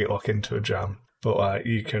target lock into a jam, but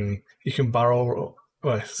you can barrel.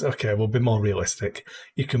 Well, okay, we'll be more realistic.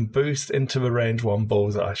 You can boost into the range 1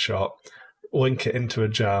 bullseye shot, link it into a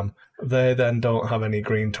jam. They then don't have any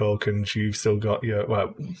green tokens. You've still got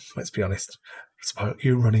let's be honest. It's about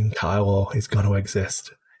you running Kylo. He's going to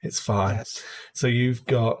exist. It's fine. Yes. So you've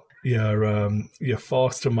got you're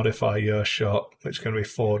forced to modify your shot, which is going to be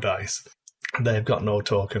 4 dice. They've got no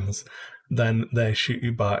tokens. Then they shoot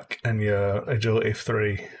you back, and you're agility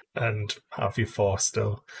 3, and have your force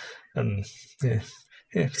still. And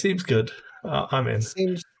seems good. I'm in.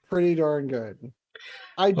 Seems pretty darn good.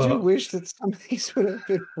 I do wish that some of these would have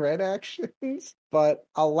been red actions, but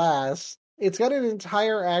alas, it's got an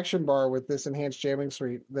entire action bar with this Enhanced Jamming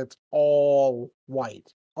Suite that's all white.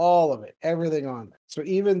 All of it, everything on it. So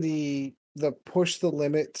even the push the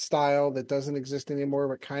limit style that doesn't exist anymore,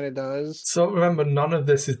 but kind of does. So remember, none of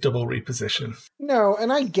this is double reposition. No,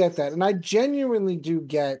 and I get that, and I genuinely do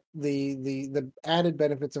get the added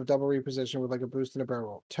benefits of double reposition with like a boost and a barrel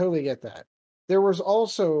roll. Totally get that. There was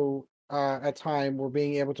also a time where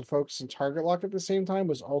being able to focus and target lock at the same time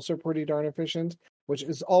was also pretty darn efficient, which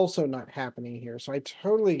is also not happening here. So I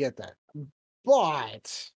totally get that,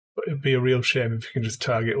 but it'd be a real shame if you can just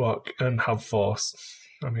target lock and have force.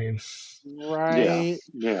 I mean, right?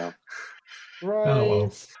 Yeah. Right. Oh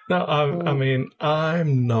well. No, I mean,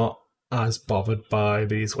 I'm not as bothered by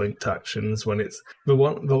these linked actions when it's the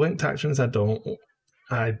linked actions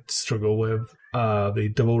I struggle with are the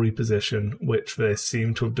double reposition, which they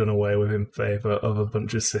seem to have done away with in favour of a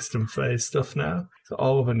bunch of system phase stuff now. So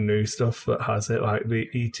all of the new stuff that has it, like the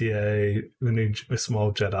ETA, the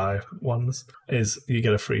small Jedi ones, is you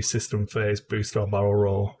get a free system phase boost or barrel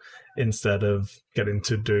roll instead of getting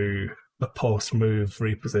to do a post-move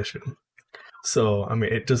reposition. So, I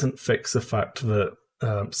mean, it doesn't fix the fact that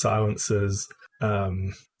silencers,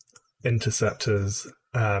 interceptors,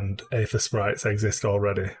 and Aether sprites exist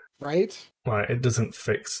already. Right? Like, it doesn't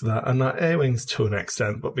fix that. And that A-Wings to an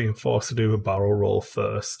extent, but being forced to do a barrel roll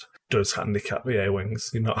first does handicap the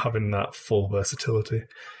A-Wings. You're not having that full versatility.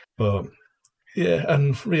 But, yeah,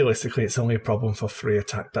 and realistically, it's only a problem for 3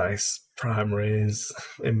 attack dice primaries,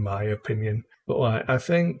 in my opinion. But, like, I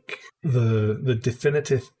think the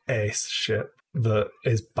definitive ace ship that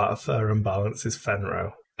is fair and balanced is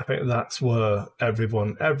Fenro. I think that's where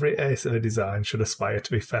every ace of the design should aspire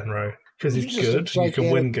to be Fenro. Because he's good, you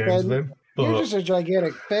can win games with him. But, you're just a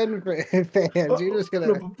gigantic Fen fan. You're just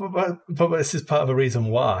gonna. But this is part of the reason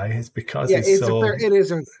why. It's because it is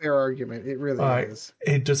a fair argument. It really is.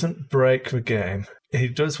 He doesn't break the game. He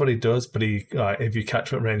does what he does, but if you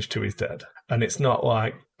catch him at range 2, he's dead. And it's not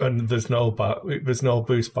like, and there's no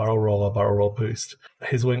boost barrel roll or barrel roll boost.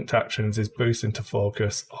 His linked actions is boost into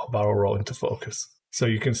focus or barrel roll into focus. So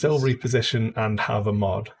you can still reposition and have a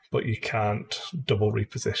mod, but you can't double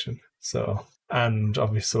reposition. So, and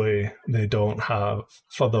obviously they don't have,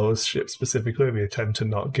 for those ships specifically, they tend to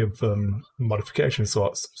not give them modification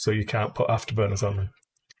slots, so you can't put afterburners on them.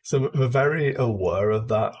 So we're very aware of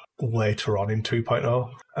that later on in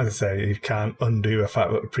 2.0. As I say, you can't undo the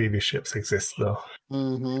fact that the previous ships exist, though.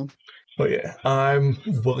 Mm-hmm. But yeah, I'm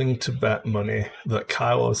willing to bet money that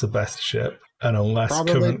Kylo's the best ship, and unless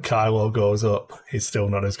current Kylo goes up, he's still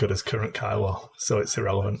not as good as current Kylo, so it's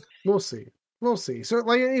irrelevant. We'll see. So,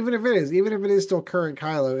 like, even if it is still current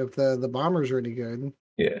Kylo, if the bombers are any good.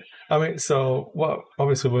 Yeah. I mean, so, well,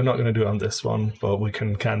 obviously we're not going to do it on this one, but we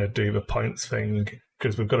can kind of do the points thing,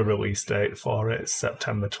 because we've got a release date for it,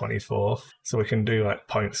 September 24th. So we can do, like,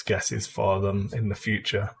 points guesses for them in the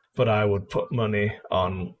future. But I would put money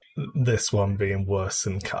on this one being worse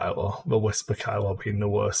than Kylo, the Whisper Kylo being the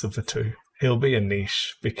worst of the two. He'll be a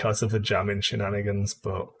niche because of the jamming shenanigans,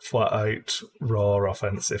 but flat out raw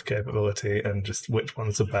offensive capability and just which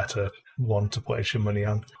one's a better one to place your money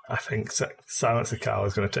on. I think Silencer Kylo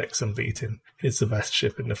is going to take some beating. He's the best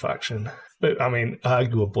ship in the faction. But, I mean,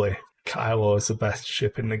 arguably, Kylo is the best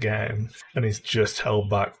ship in the game, and he's just held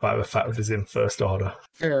back by the fact that he's in First Order.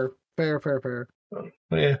 Fair.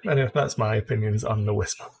 But yeah, anyway, that's my opinions on the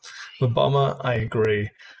Whisper. The Bomber, I agree.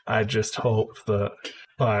 I just hope that...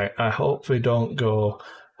 I hope we don't go,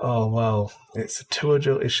 oh, well, it's a 2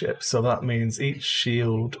 agility ship, so that means each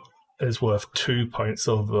shield is worth 2 points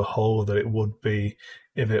over the hull that it would be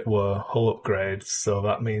if it were hull upgrades, so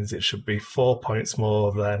that means it should be 4 points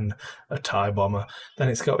more than a TIE bomber. Then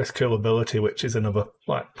it's got this cool ability, which is another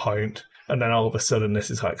point, and then all of a sudden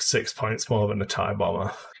this is like 6 points more than a TIE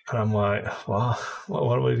bomber. And I'm like, well,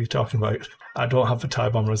 what are you talking about? I don't have the TIE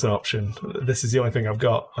bomber as an option. This is the only thing I've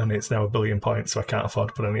got, and it's now 1 billion points, so I can't afford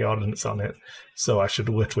to put any ordnance on it. So I should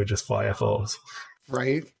literally just fly FOs.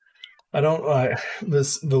 Right. I don't like...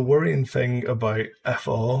 The worrying thing about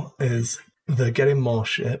FO is they're getting more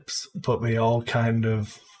ships, but they all kind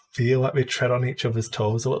of feel like they tread on each other's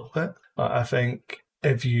toes a little bit. I think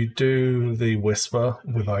if you do the Whisper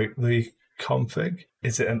without the config,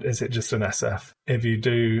 is it just an SF? If you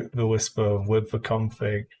do the Whisper with the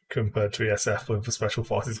config compared to the SF with the Special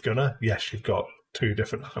Forces Gunner, yes, you've got 2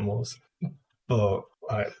 different animals. But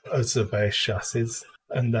as a base chassis,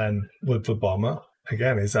 and then with the Bomber,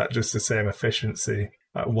 again, is that just the same efficiency?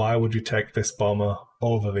 Why would you take this Bomber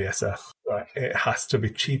over the SF? It has to be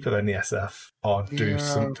cheaper than the SF or do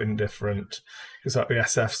something different. Because the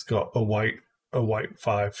SF's got a white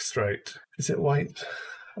 5 straight. Is it white?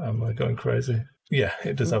 Am I going crazy? Yeah,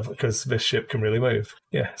 it does have, because this ship can really move.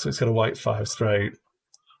 Yeah, so it's got a white 5 straight.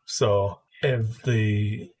 So if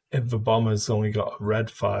the Bomber's only got a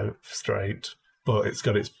red 5 straight, but it's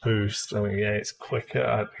got its boost, I mean, yeah, it's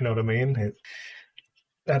quicker, you know what I mean?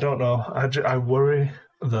 I don't know. I worry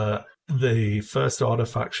that the First Order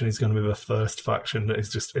faction is going to be the first faction that is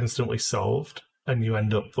just instantly solved, and you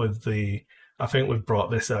end up with I think we've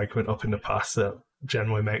brought this argument up in the past that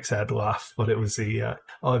generally makes Ed laugh, but it was if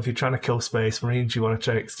you're trying to kill Space Marines, you want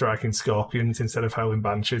to take Striking Scorpions instead of Howling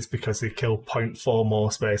Banshees because they kill 0.4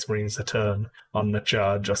 more Space Marines a turn on the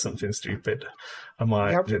charge or something stupid. I'm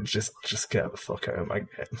like, just get the fuck out of my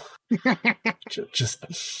game. just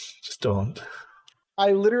don't.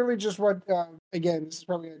 I literally just went, again, this is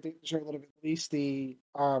probably going to date the show a little bit, at least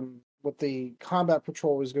what the combat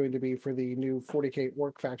patrol is going to be for the new 40k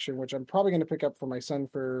orc faction, which I'm probably going to pick up for my son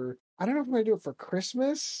for, I don't know if I'm going to do it for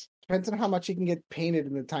Christmas. Depends on how much he can get painted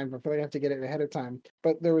in the time. I feel like I have to get it ahead of time.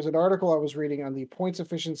 But there was an article I was reading on the points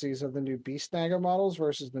efficiencies of the new Beast Naga models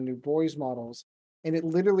versus the new Boys models. And it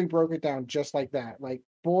literally broke it down just like that. Like,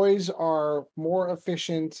 boys are more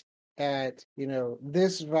efficient at,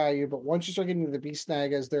 this value, but once you start getting to the Beast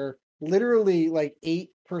Nagas, they're literally like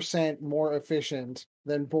 8% more efficient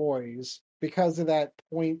than boys because of that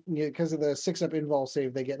point, because of the 6-up invul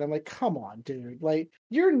save they get. And I'm like, come on, dude. Like,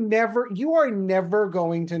 you are never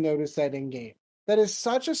going to notice that in game. That is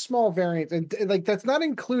such a small variance. And like, that's not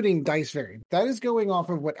including dice variance. That is going off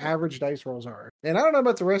of what average dice rolls are. And I don't know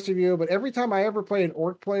about the rest of you, but every time I ever play an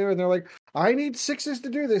orc player and they're like, I need 6s to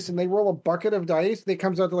do this, and they roll a bucket of dice, it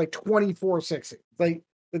comes out to like 24 6s. Like,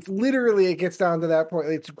 it's literally, it gets down to that point.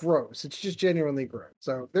 It's gross. It's just genuinely gross.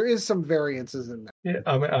 So there is some variances in that. Yeah,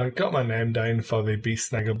 I mean, I got my name down for the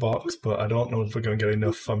Beast Snagger box, but I don't know if we're going to get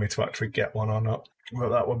enough for me to actually get one or not. Well,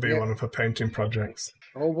 that would be one of her painting projects.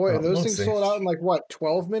 Oh boy, and those things sold out in like what,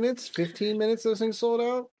 12 minutes, 15 minutes? Those things sold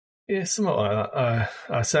out. Yeah, something like that.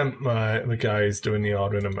 I sent the guys doing the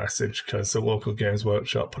ordering a message because the local Games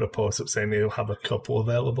Workshop put a post up saying they'll have a couple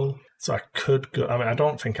available. So I could go. I mean, I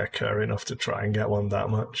don't think I care enough to try and get one that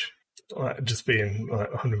much. Like, just being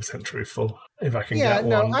 100% truthful. If I can get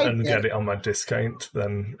one and get it on my discount,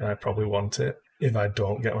 then I probably want it. If I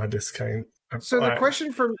don't get my discount. So the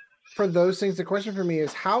question for those things, the question for me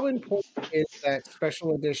is, how important is that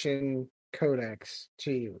special edition codex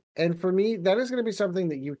to you? And for me, that is going to be something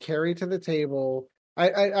that you carry to the table.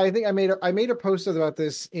 I think I made a post about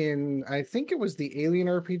this in, I think it was the Alien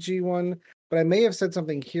RPG one, but I may have said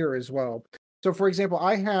something here as well. So for example,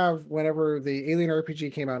 I have, whenever the Alien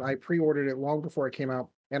RPG came out, I pre-ordered it long before it came out,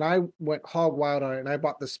 and I went hog wild on it, and I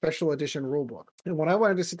bought the special edition rulebook. And when I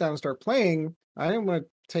wanted to sit down and start playing, I didn't want to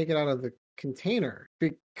take it out of the container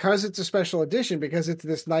because it's a special edition, because it's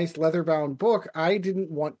this nice leather-bound book. I didn't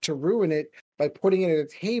want to ruin it by putting it at a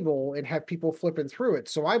table and have people flipping through it.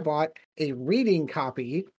 So I bought a reading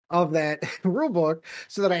copy of that rule book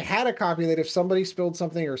so that I had a copy that if somebody spilled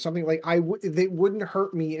something or something, like it wouldn't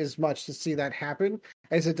hurt me as much to see that happen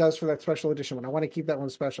as it does for that special edition one. I want to keep that one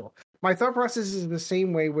special. My thought process is the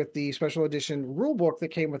same way with the special edition rule book that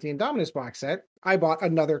came with the Indominus box set. I bought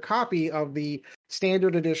another copy of the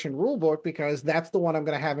standard edition rule book because that's the one I'm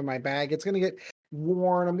going to have in my bag. It's going to get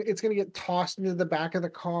worn. It's going to get tossed into the back of the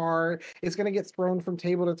car. It's going to get thrown from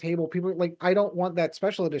table to table. People like, I don't want that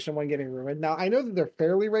special edition one getting ruined. Now, I know that they're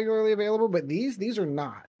fairly regularly available, but these are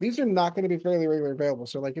not. These are not going to be fairly regularly available.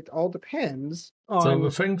 So like, it all depends on... So the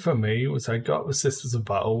thing for me was I got the Sisters of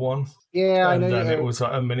Battle one. Yeah, I know. And then it was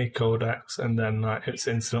like a mini codex, and then like it's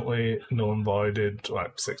instantly null and voided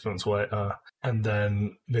like 6 months later. And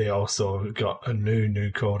then they also got a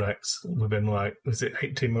new codex within like, was it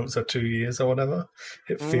 18 months or 2 years or whatever?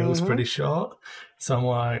 It feels pretty short. So I'm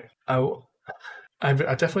like, I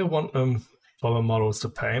definitely want them for the models to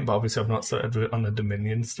paint, but obviously I've not started on the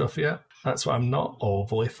Dominion stuff yet. That's why I'm not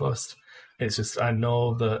overly fussed. It's just, I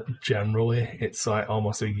know that generally it's like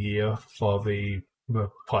almost a year for the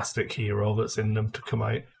plastic hero that's in them to come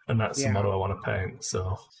out, and that's the model I want to paint.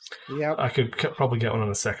 So I could probably get one on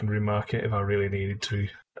the secondary market if I really needed to.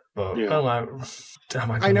 But I'm like,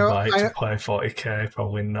 am I going to buy it to play 40k?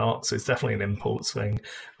 Probably not. So it's definitely an impulse thing.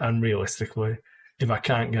 And realistically, if I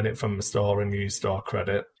can't get it from the store and use store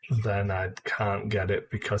credit, then I can't get it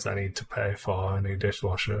because I need to pay for a new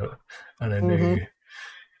dishwasher and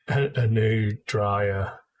a new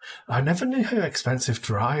dryer. I never knew how expensive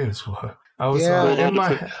dryers were. I was it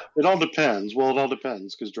all depends. Well, it all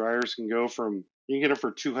depends because dryers can go from, you can get it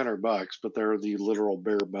for $200, but they're the literal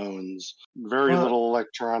bare bones. Very little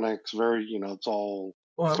electronics. Very, it's all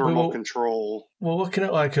thermal control. We're looking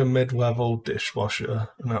at like a mid-level dishwasher,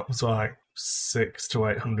 and that was like $600 to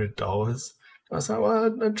 $800. I was like, well,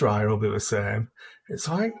 a dryer will be the same. It's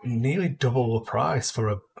like nearly double the price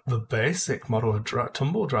for the basic model of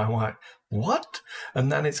tumble dryer. I'm like, what? And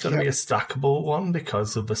then it's going to be a stackable one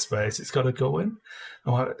because of the space it's got to go in.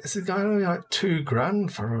 I'm like, this is going to be like $2,000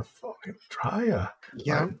 for a fucking dryer.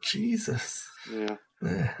 Yeah. Like, Jesus. Yeah.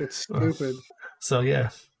 It's stupid. So,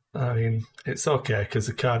 yeah. I mean, it's okay because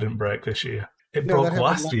the car didn't break this year. It broke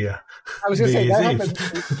last year. I was going to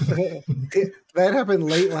say, that happened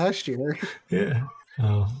late last year. Yeah.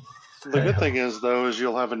 The good thing is, though, is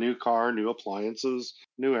you'll have a new car, new appliances,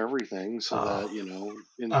 new everything, so that,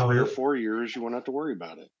 in 3 or 4 years, you won't have to worry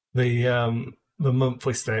about it. the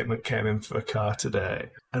monthly statement came in for the car today,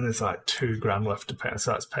 and there's like $2,000 left to pay,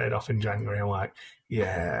 so that's paid off in January. I'm like,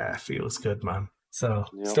 yeah, feels good, man. So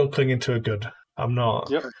still clinging to a good. I'm not,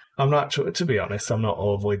 to be honest, I'm not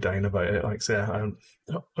overly down about it. Like I say,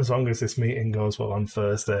 as long as this meeting goes well on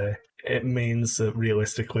Thursday, it means that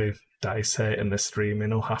realistically, Dice Hate and the streaming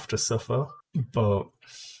will have to suffer. But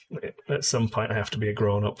at some point, I have to be a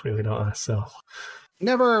grown up, really, don't I? So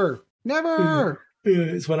never.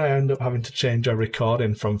 It's when I end up having to change our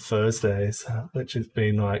recording from Thursdays, which has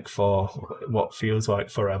been like for what feels like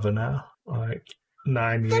forever now, like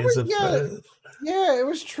 9 years of. Yeah, it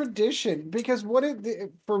was tradition because what it did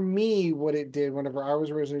whenever I was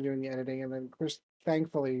originally doing the editing, and then Chris,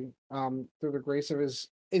 thankfully, through the grace of his,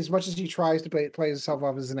 as much as he tries to play himself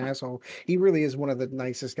off as an asshole, he really is one of the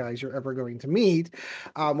nicest guys you're ever going to meet.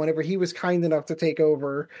 Whenever he was kind enough to take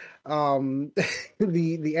over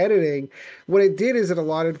the editing, what it did is it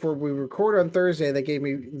allotted for, we record on Thursday, they gave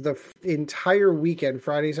me the entire weekend,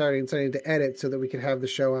 Friday, Saturday, and Sunday, to edit so that we could have the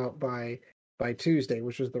show out by Tuesday,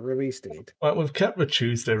 which was the release date. Well, we've kept the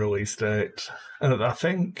Tuesday release date, and I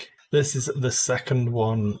think this is the second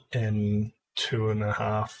one in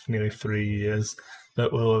 2.5, nearly 3 years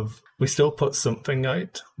that we still put something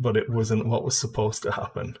out, but it wasn't what was supposed to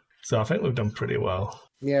happen. So I think we've done pretty well.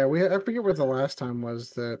 Yeah, I forget what the last time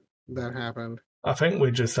was that happened. I think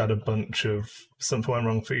we just had a bunch of something went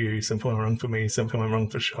wrong for you, something went wrong for me, something went wrong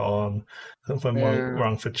for Sean, something went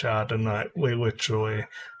wrong for Chad, and like we literally.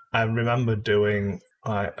 I remember doing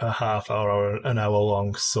like a half hour or an hour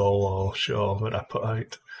long solo show that I put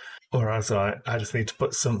out, where I was like, I just need to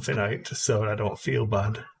put something out so I don't feel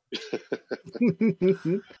bad.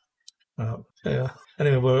 Yeah.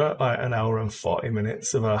 Anyway, we're at like an hour and 40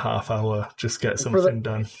 minutes of a half hour, just get something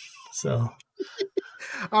done. So,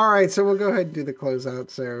 all right, so we'll go ahead and do the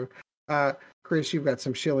closeout. So, Chris, you've got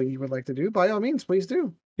some shilling you would like to do. By all means, please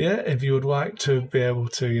do. Yeah, if you would like to be able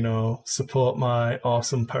to, support my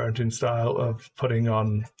awesome parenting style of putting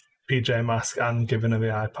on PJ Mask and giving her the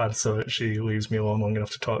iPad so that she leaves me alone long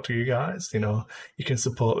enough to talk to you guys, you can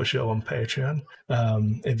support the show on Patreon.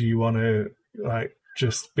 If you want to,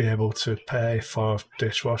 just be able to pay for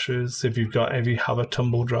dishwashers. If you have a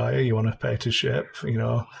tumble dryer you want to pay to ship,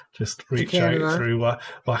 just reach out through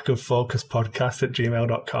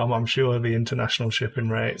lackoffocuspodcast@gmail.com. I'm sure the international shipping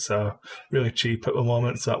rates are really cheap at the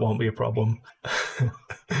moment, so that won't be a problem.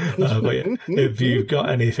 But yeah, if you've got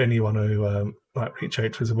anything you want to reach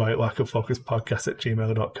out to us about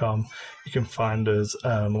lackoffocuspodcast@gmail.com. You can find us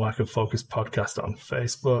Lack of Focus Podcast on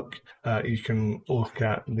Facebook. You can look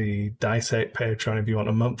at the Dice Hate Patreon if you want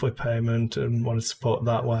a monthly payment and want to support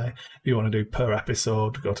that way. If you want to do per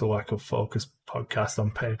episode, go to Lack of Focus Podcast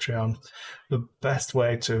on Patreon. The best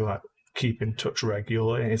way to keep in touch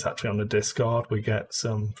regularly is actually on the Discord. We get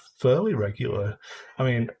some fairly regular,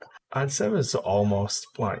 I'd say there's almost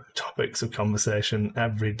topics of conversation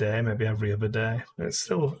every day, maybe every other day. It's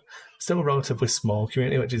still a relatively small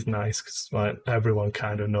community, which is nice because everyone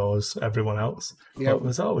kind of knows everyone else. Yep. But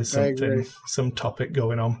there's always some topic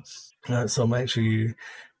going on. So make sure you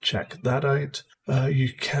check that out.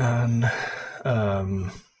 You can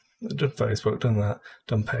done Facebook,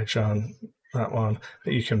 done Patreon, that one.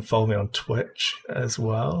 But you can follow me on Twitch as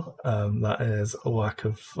well. That is Lack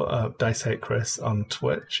of Dice Hate Chris on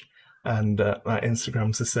Twitch. And my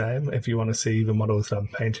Instagram's the same if you want to see the models that I'm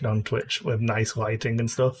painting on Twitch with nice lighting and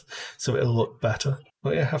stuff, so it'll look better.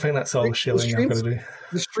 But yeah, I think that's all the shilling I'm going to do.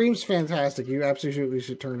 The stream's fantastic. You absolutely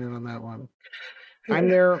should turn in on that one. Yeah. I'm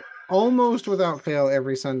there almost without fail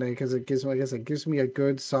every Sunday because it gives me a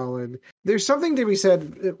good solid. There's something to be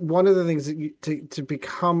said. One of the things that to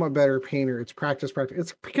become a better painter, it's practice.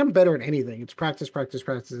 It's become better at anything. It's practice.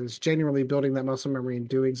 It's genuinely building that muscle memory and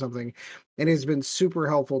doing something. And it's been super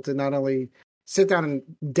helpful to not only sit down and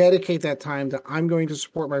dedicate that time to I'm going to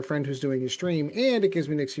support my friend who's doing his stream, and it gives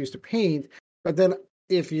me an excuse to paint. But then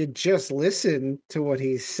if you just listen to what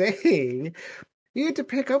he's saying, you get to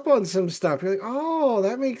pick up on some stuff. You're like, oh,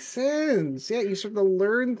 that makes sense. Yeah, you start to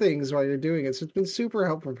learn things while you're doing it. So it's been super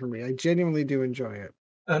helpful for me. I genuinely do enjoy it.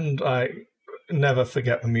 And I never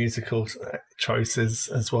forget the musical choices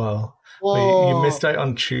as well. You missed out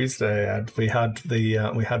on Tuesday, Ed. We had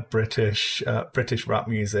British rap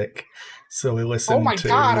music. So we listened to... Oh my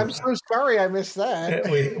God, I'm so sorry I missed that.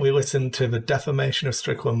 We listened to The Defamation of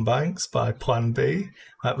Strickland Banks by Plan B,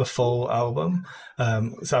 the full album.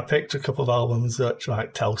 So I picked a couple of albums that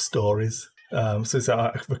tell stories. So is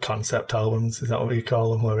that the concept albums? Is that what you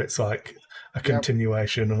call them? Where it's a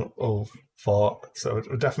continuation of Fort. So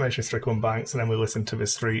Defamation Strickland Banks, and then we listened to The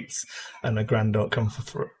Streets and The Grand Don't Come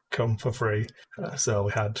for Free. So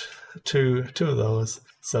we had two of those.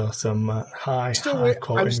 So some high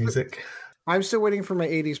quality music. I'm still waiting for my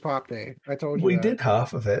 80s pop day. I told you we did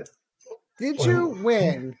half of it. Did you?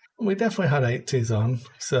 When? We definitely had 80s on.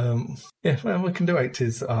 So yeah, well, we can do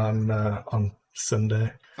 80s on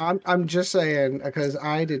Sunday. I'm just saying because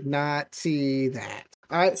I did not see that.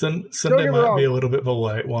 Sunday might be a little bit of a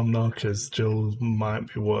late one though, because Jill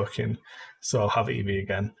might be working, so I'll have Evie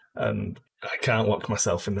again, and I can't lock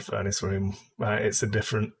myself in the furnace room. Right, it's a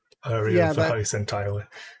different area of the house entirely.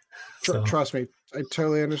 Trust me, I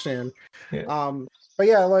totally understand. Yeah. But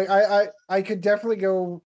yeah, like I could definitely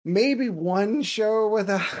go maybe one show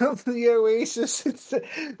without the Oasis. It's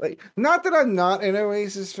like, not that I'm not an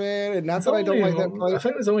Oasis fan, and not that I don't like that play. I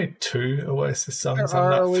think there's only 2 Oasis songs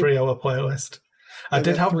on that 3-hour playlist. I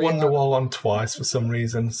did have Wonderwall on twice for some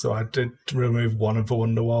reason, so I did remove one of the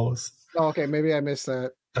Wonderwalls. Oh, okay, maybe I missed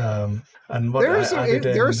that. And there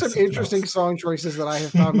are some interesting song choices that I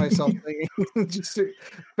have found myself thinking. Just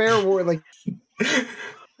fair war, like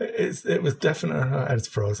it was definitely it's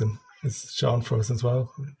Frozen. Is Sean frozen as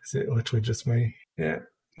well? Is it literally just me? Yeah,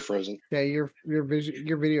 frozen. Yeah, your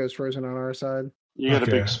video is frozen on our side. You got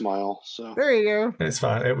a big smile, so there you go. It's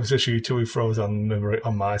fine. It was just you two who froze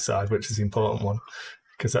on my side, which is the important one,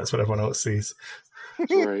 because that's what everyone else sees.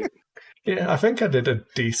 Right. Yeah, I think I did a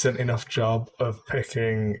decent enough job of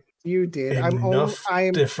picking. You did. Enough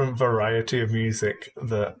different variety of music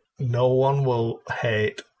that no one will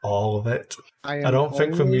hate all of it. I don't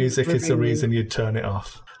think the music is the reason you'd turn it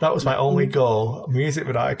off. That was my only goal. Music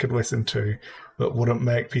that I could listen to that wouldn't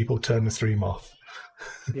make people turn the stream off.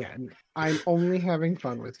 Yeah, I'm only having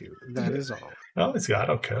fun with you. That is all. Oh, it's good. I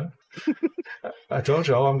don't care. I told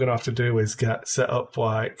you all I'm going to have to do is get set up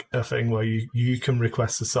like a thing where you can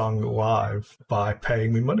request a song live by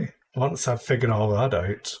paying me money. Once I've figured all that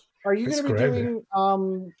out, are you going to be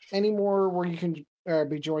doing any more where you can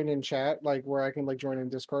be joined in chat, like where I can like join in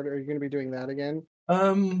Discord? Are you going to be doing that again?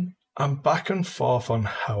 I'm back and forth on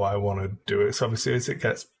how I want to do it. So obviously, as it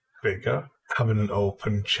gets bigger, having an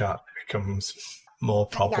open chat becomes more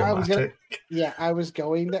problematic. I was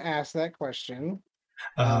going to ask that question.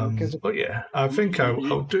 But yeah, I think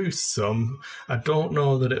I'll do some. I don't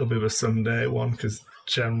know that it'll be the Sunday one, because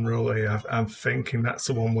generally I'm thinking that's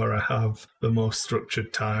the one where I have the most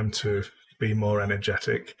structured time to be more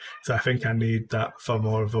energetic. So I think I need that for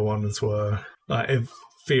more of the ones where, like, if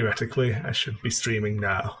theoretically I should be streaming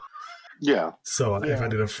now. Yeah. So if I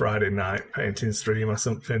did a Friday night painting stream or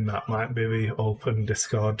something, that might be the open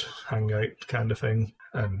Discord hangout kind of thing,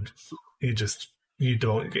 and you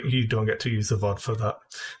don't get to use the VOD for that.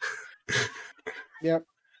 Yep,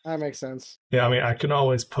 that makes sense. Yeah, I mean, I can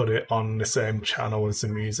always put it on the same channel as the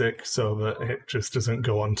music so that it just doesn't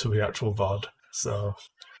go onto the actual VOD. So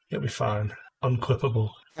it'll be fine.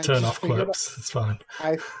 Unclippable. Turn off clips. It's fine.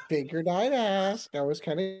 I figured I'd ask. I was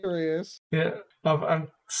kind of curious. Yeah, I'm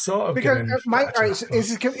sort of because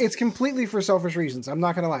it's completely for selfish reasons. I'm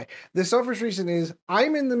not going to lie. The selfish reason is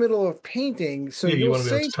I'm in the middle of painting, so you'll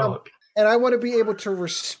say something, and I want to be able to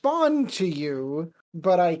respond to you,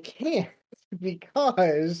 but I can't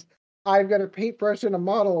because I've got a paintbrush and a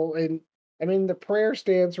model, and I'm in the prayer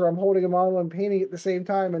stance where I'm holding a model and painting at the same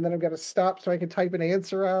time, and then I've got to stop so I can type an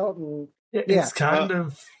answer out. And it's kind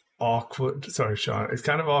of awkward. Sorry, Sean. It's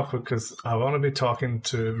kind of awkward because I want to be talking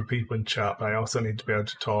to the people in chat, but I also need to be able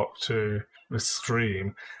to talk to the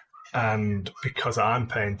stream. And because I'm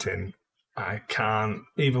painting, I can't,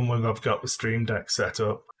 even when I've got the Stream Deck set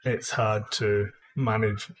up, it's hard to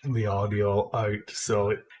manage the audio out.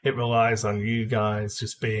 So it relies on you guys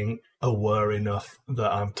just being aware enough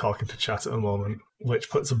that I'm talking to chat at the moment, which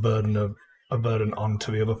puts a burden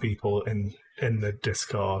onto the other people in the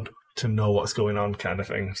Discord to know what's going on, kind of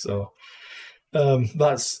thing. So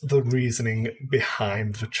that's the reasoning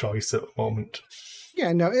behind the choice at the moment.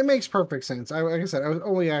 Yeah, no, it makes perfect sense. Like I said, I was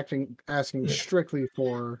only asking strictly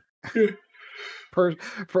for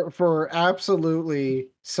absolutely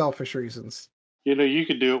selfish reasons. You know, you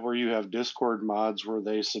could do it where you have Discord mods where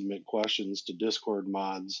they submit questions to Discord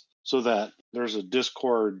mods so that there's a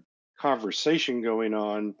Discord conversation going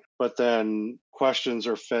on, but then questions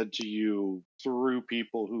are fed to you through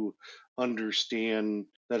people who understand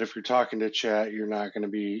that if you're talking to chat, you're not going to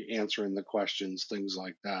be answering the questions, things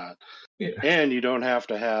like that. Yeah. And you don't have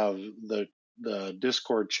to have the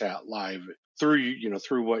Discord chat live through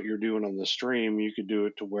what you're doing on the stream. You could do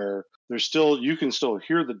it to where you can still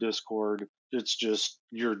hear the Discord. It's just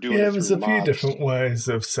you're doing it through there's a mods. few different ways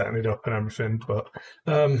of setting it up and everything, but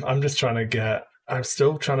I'm just trying to get I'm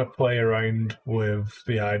still trying to play around with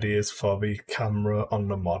the ideas for the camera on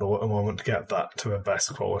the model at the moment to get that to the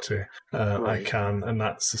best quality I can, and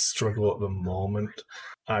that's a struggle at the moment.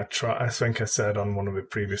 I think I said on one of the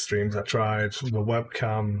previous streams, I tried the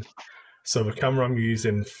webcam. So the camera I'm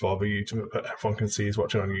using for the YouTube that everyone can see is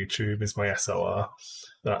watching on YouTube is my SLR.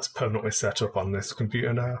 That's permanently set up on this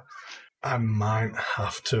computer now. I might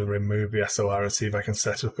have to remove the SLR and see if I can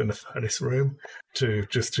set up in the furnace room to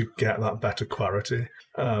get that better clarity.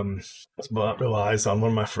 But that relies on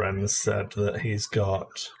one of my friends said that he's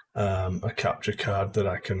got a capture card that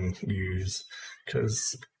I can use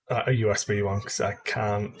because a USB one because I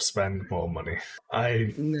can't spend more money.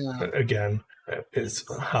 Again, it's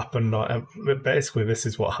happened. Basically, this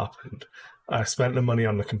is what happened. I spent the money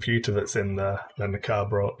on the computer that's in there, then the car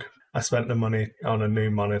broke. I spent the money on a new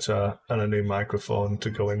monitor and a new microphone to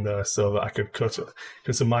go in there so that I could cut it.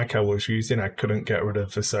 Because the mic I was using, I couldn't get rid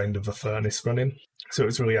of the sound of the furnace running. So it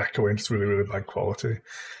was really echoing, it's really, really bad quality.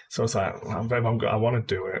 So I was like, I want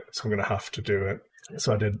to do it, so I'm going to have to do it.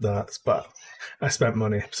 So I did that, but I spent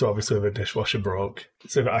money. So obviously the dishwasher broke.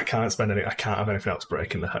 So I can't spend I can't have anything else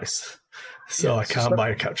break in the house. So I can't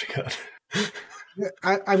buy a capture card.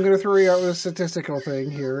 I'm going to throw you out with a statistical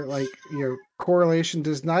thing here. Like, correlation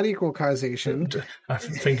does not equal causation. I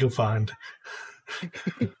think you'll find.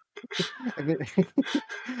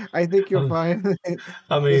 I think you'll find.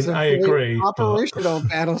 I mean, I agree. Operational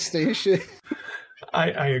battle station. I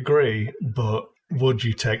agree, but would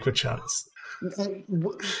you take the chance?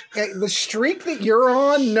 The streak that you're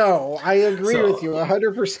on, no. I agree with you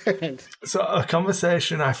 100%. So a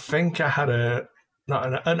conversation, I think I had an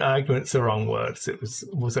argument's the wrong words. It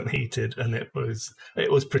wasn't heated, and it was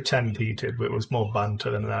pretend heated, but it was more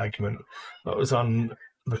banter than an argument. It was on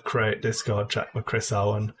the Crate Discord chat with Chris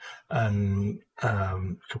Allen and a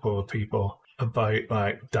couple of people about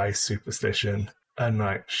like dice superstition and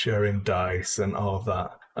like sharing dice and all of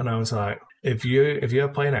that. And I was like, if you're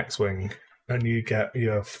playing X-Wing and you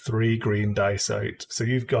have 3 green dice out, so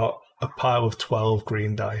you've got a pile of 12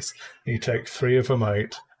 green dice, and you take 3 of them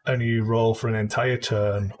out. And you roll for an entire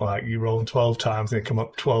turn, like you roll 12 times and you come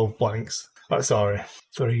up 12 blanks.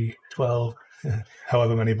 3, 12,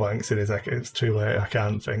 however many blanks it is. It's too late, I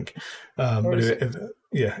can't think. But if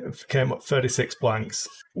it came up 36 blanks,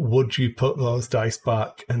 would you put those dice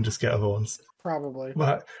back and just get other ones? Probably.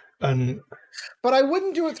 But I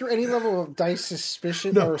wouldn't do it through any level of dice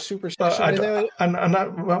suspicion or superstition.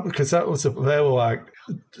 Because they were like,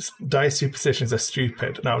 dice superstitions are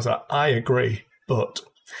stupid. And I was like, I agree, but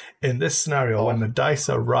in this scenario, when the dice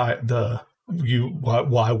are right there,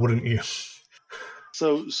 why wouldn't you?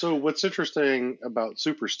 So what's interesting about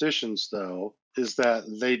superstitions, though, is that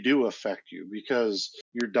they do affect you because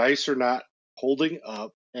your dice are not holding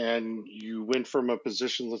up, and you went from a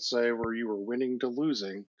position, let's say, where you were winning to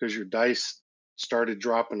losing because your dice started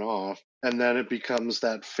dropping off, and then it becomes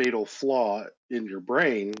that fatal flaw in your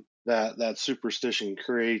brain that superstition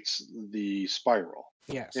creates the spiral.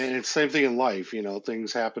 Yes. And it's the same thing in life.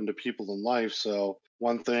 Things happen to people in life. So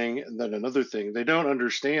one thing and then another thing. They don't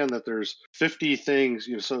understand that there's 50 things.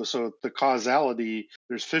 So the causality,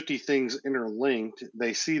 there's 50 things interlinked.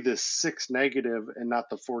 They see this 6 negative and not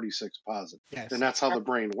the 46 positive. Yes. And that's how the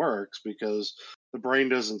brain works, because the brain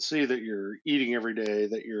doesn't see that you're eating every day,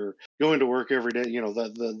 that you're going to work every day.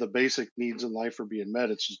 The basic needs in life are being met.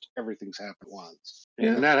 It's just everything's happened once.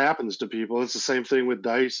 Yeah. And that happens to people. It's the same thing with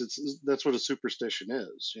dice. That's what a superstition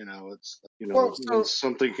is. When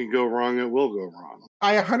something can go wrong, it will go wrong.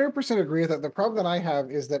 I 100% agree with that. The problem that I have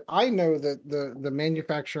is that I know that the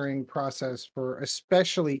manufacturing process for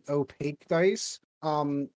especially opaque dice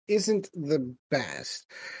isn't the best,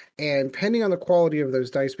 and depending on the quality of those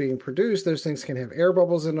dice being produced, those things can have air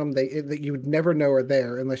bubbles in them that you would never know are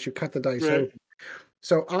there unless you cut the dice open.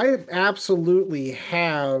 So I absolutely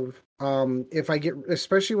have, if I get,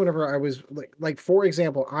 especially whenever I was like for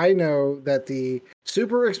example, I know that the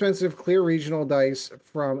super expensive clear regional dice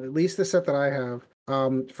from at least the set that I have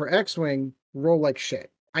for X-Wing roll like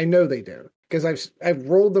shit. I know they do because I've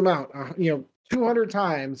rolled them out 200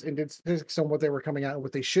 times and did statistics on what they were coming out and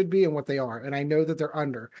what they should be and what they are. And I know that they're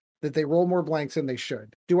under, that they roll more blanks than they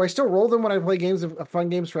should. Do I still roll them when I play games of fun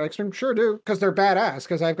games for X-Wing? Sure do, because they're badass,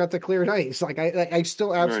 because I've got the clear dice. Like I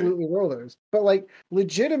still absolutely roll those. But like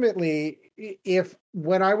legitimately,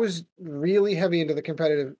 when I was really heavy into the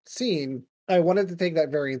competitive scene, I wanted to take that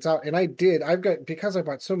variance out, and I did. Because I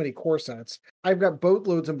bought so many core sets, I've got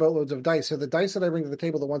boatloads and boatloads of dice. So the dice that I bring to the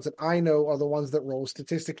table, the ones that I know are the ones that roll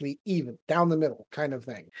statistically even, down the middle kind of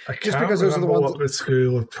thing. I can't remember what the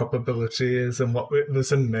school of probability is and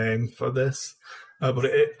there's a name for this.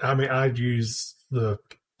 But I'd use the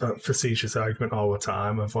facetious argument all the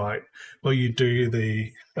time of like, well, you do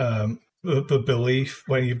the belief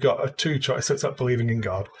when you've got two choices. It's like believing in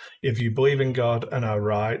God. If you believe in God and are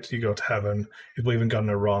right, you go to heaven. If you believe in God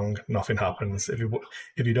and are wrong, nothing happens. If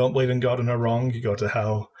you don't believe in God and are wrong, you go to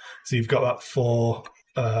hell. So you've got that four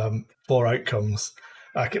outcomes.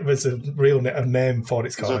 There's a name for it.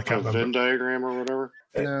 It's called. Is that the Venn diagram or whatever?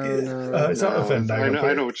 No. It's not a Venn diagram.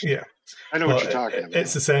 I know what you're talking about.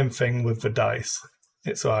 It's the same thing with the dice.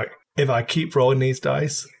 It's like, if I keep rolling these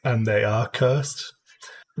dice and they are cursed,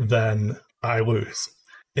 then I lose.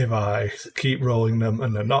 If I keep rolling them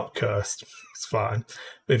and they're not cursed, it's fine.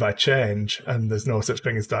 But if I change and there's no such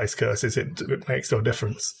thing as dice curses, it makes no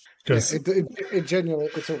difference. Because it genuinely,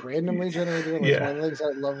 it's a randomly generated. One of the things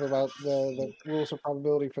I love about the rules of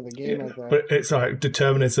probability for the game. Yeah, but it's like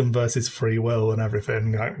determinism versus free will and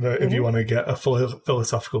everything. Like, if you want to get a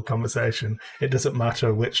philosophical conversation, it doesn't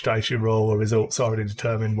matter which dice you roll, the results already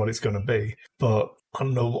determine what it's going to be. But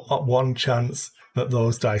on the one chance that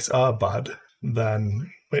those dice are bad,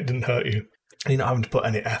 then it didn't hurt you. You're not having to put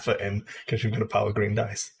any effort in because you've got a power green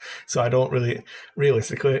dice. So I don't really,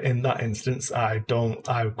 realistically, in that instance, I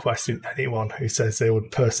would question anyone who says they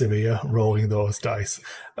would persevere rolling those dice.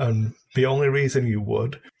 And the only reason you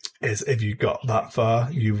would is if you got that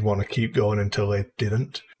far, you want to keep going until they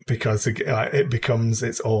didn't, because it becomes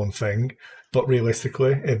its own thing. But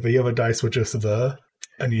realistically, if the other dice were just there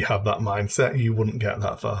and you have that mindset, you wouldn't get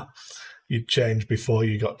that far. You'd change before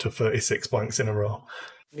you got to 36 points in a row.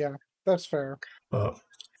 Yeah. That's fair. But,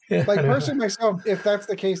 yeah, like, personally, myself, if that's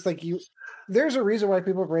the case, like, there's a reason why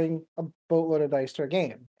people bring a boatload of dice to a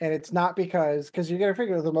game. And it's not because you got to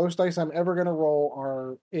figure the most dice I'm ever going to roll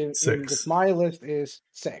are my list is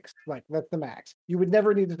 6. Like, that's the max. You would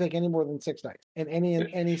never need to take any more than 6 dice in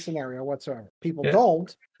any scenario whatsoever. People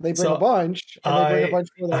don't. They bring a bunch, and they bring a bunch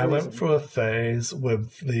for I went through a phase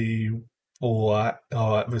with the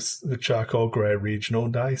the charcoal grey regional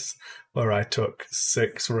dice, where I took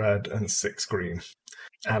 6 red and 6 green,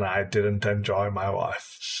 and I didn't enjoy my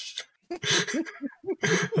life.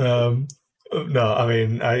 No, I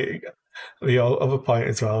mean, the other point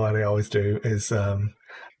as well that I always do is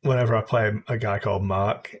whenever I play a guy called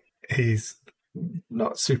Mark, he's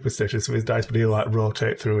not superstitious with his dice, but he'll like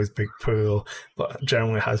rotate through his big pool, but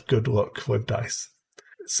generally has good luck with dice.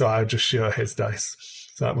 So I just share his dice.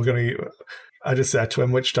 So I just said to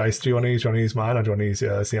him, which dice do you want to use? Do you want to use mine or do you want to use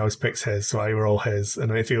yours? He always picks his, so I roll his,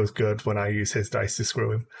 and it feels good when I use his dice to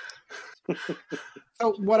screw him.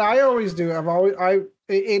 So what I always do,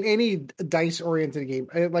 in any dice-oriented game,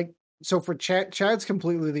 so for Chad's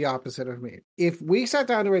completely the opposite of me. If we sat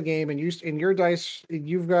down to a game and in your dice,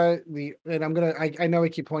 you've got I know I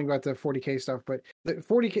keep pointing about the 40K stuff, but the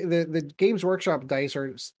 40K, the Games Workshop dice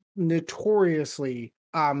are notoriously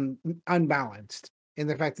unbalanced in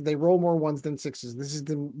the fact that they roll more 1s than 6s.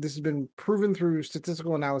 This has been proven through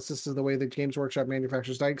statistical analysis of the way that Games Workshop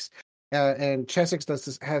manufactures dice. And Chessex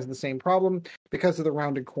has the same problem because of the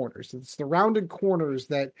rounded corners. It's the rounded corners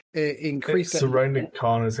that increase. It's the rounded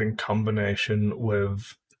corners in combination with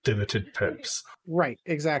divoted pips. Right,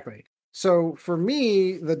 exactly. So for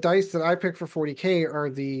me, the dice that I pick for 40K are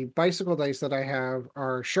the bicycle dice that I have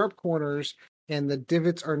are sharp corners, and the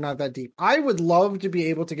divots are not that deep. I would love to be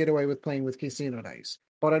able to get away with playing with casino dice.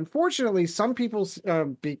 But unfortunately, some people,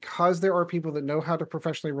 because there are people that know how to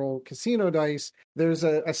professionally roll casino dice, there's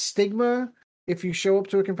a stigma if you show up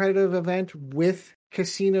to a competitive event with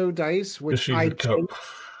casino dice, which dice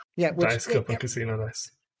cup and casino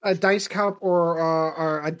dice. A dice cup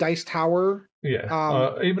or a dice tower.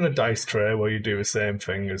 Yeah, even a dice tray where you do the same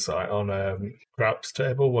thing as like on a craps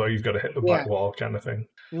table where you've got to hit the back wall kind of thing.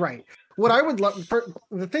 Right. What I would love,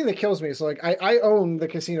 the thing that kills me is I own the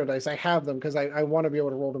casino dice. I have them because I want to be able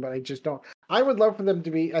to roll them, but I just don't. I would love for them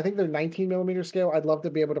to be, I think they're 19 millimeter scale. I'd love to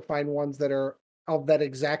be able to find ones that are of that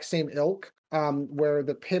exact same ilk, where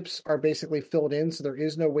the pips are basically filled in, so there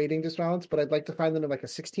is no weighting disbalance, but I'd like to find them in like a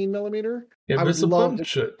 16 millimeter. Yeah, there's a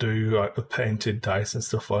bunch that do like the painted dice and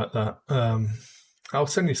stuff like that. I'll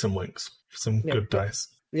send you some links for some good dice.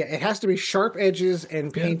 Yeah, it has to be sharp edges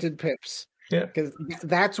and painted pips. Yeah, because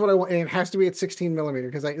that's what I want, and it has to be at 16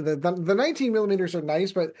 millimeter. Because the 19 millimeters are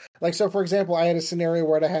nice, but like so, for example, I had a scenario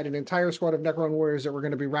where I had an entire squad of Necron warriors that were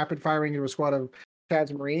going to be rapid firing into a squad of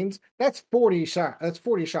Chad's Marines. That's 40 shots. That's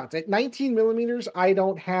 40 shots at 19 millimeters. I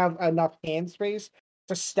don't have enough hand space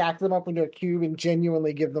to stack them up into a cube and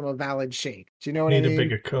genuinely give them a valid shape. Do you know what I mean? Need a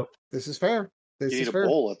bigger cup. This is fair. You need a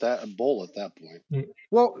bowl at that point.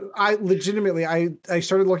 Well, I legitimately, I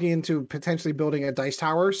started looking into potentially building a dice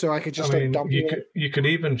tower so I could just start dumping it. You could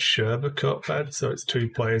even share the cup bed so it's 2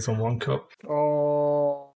 players on 1 cup.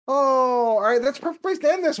 Oh, all right, that's a perfect place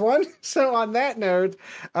to end this one. So on that note,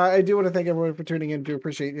 I do want to thank everyone for tuning in. Do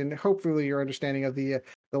appreciate it, and hopefully your understanding of the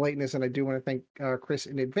lateness. And I do want to thank Chris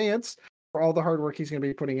in advance for all the hard work he's going to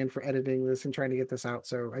be putting in for editing this and trying to get this out.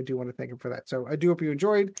 So I do want to thank him for that. So I do hope you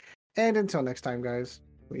enjoyed. And until next time, guys,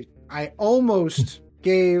 I almost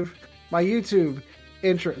gave my YouTube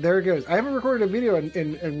intro. There it goes. I haven't recorded a video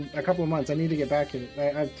in a couple of months. I need to get back in.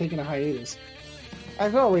 I've taken a hiatus.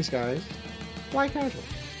 As always, guys, fly casual.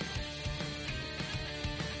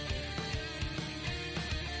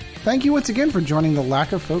 Thank you once again for joining the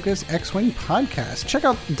Lack of Focus X-Wing podcast. Check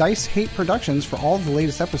out Dice Hate Productions for all the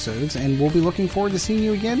latest episodes, and we'll be looking forward to seeing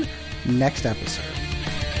you again next episode.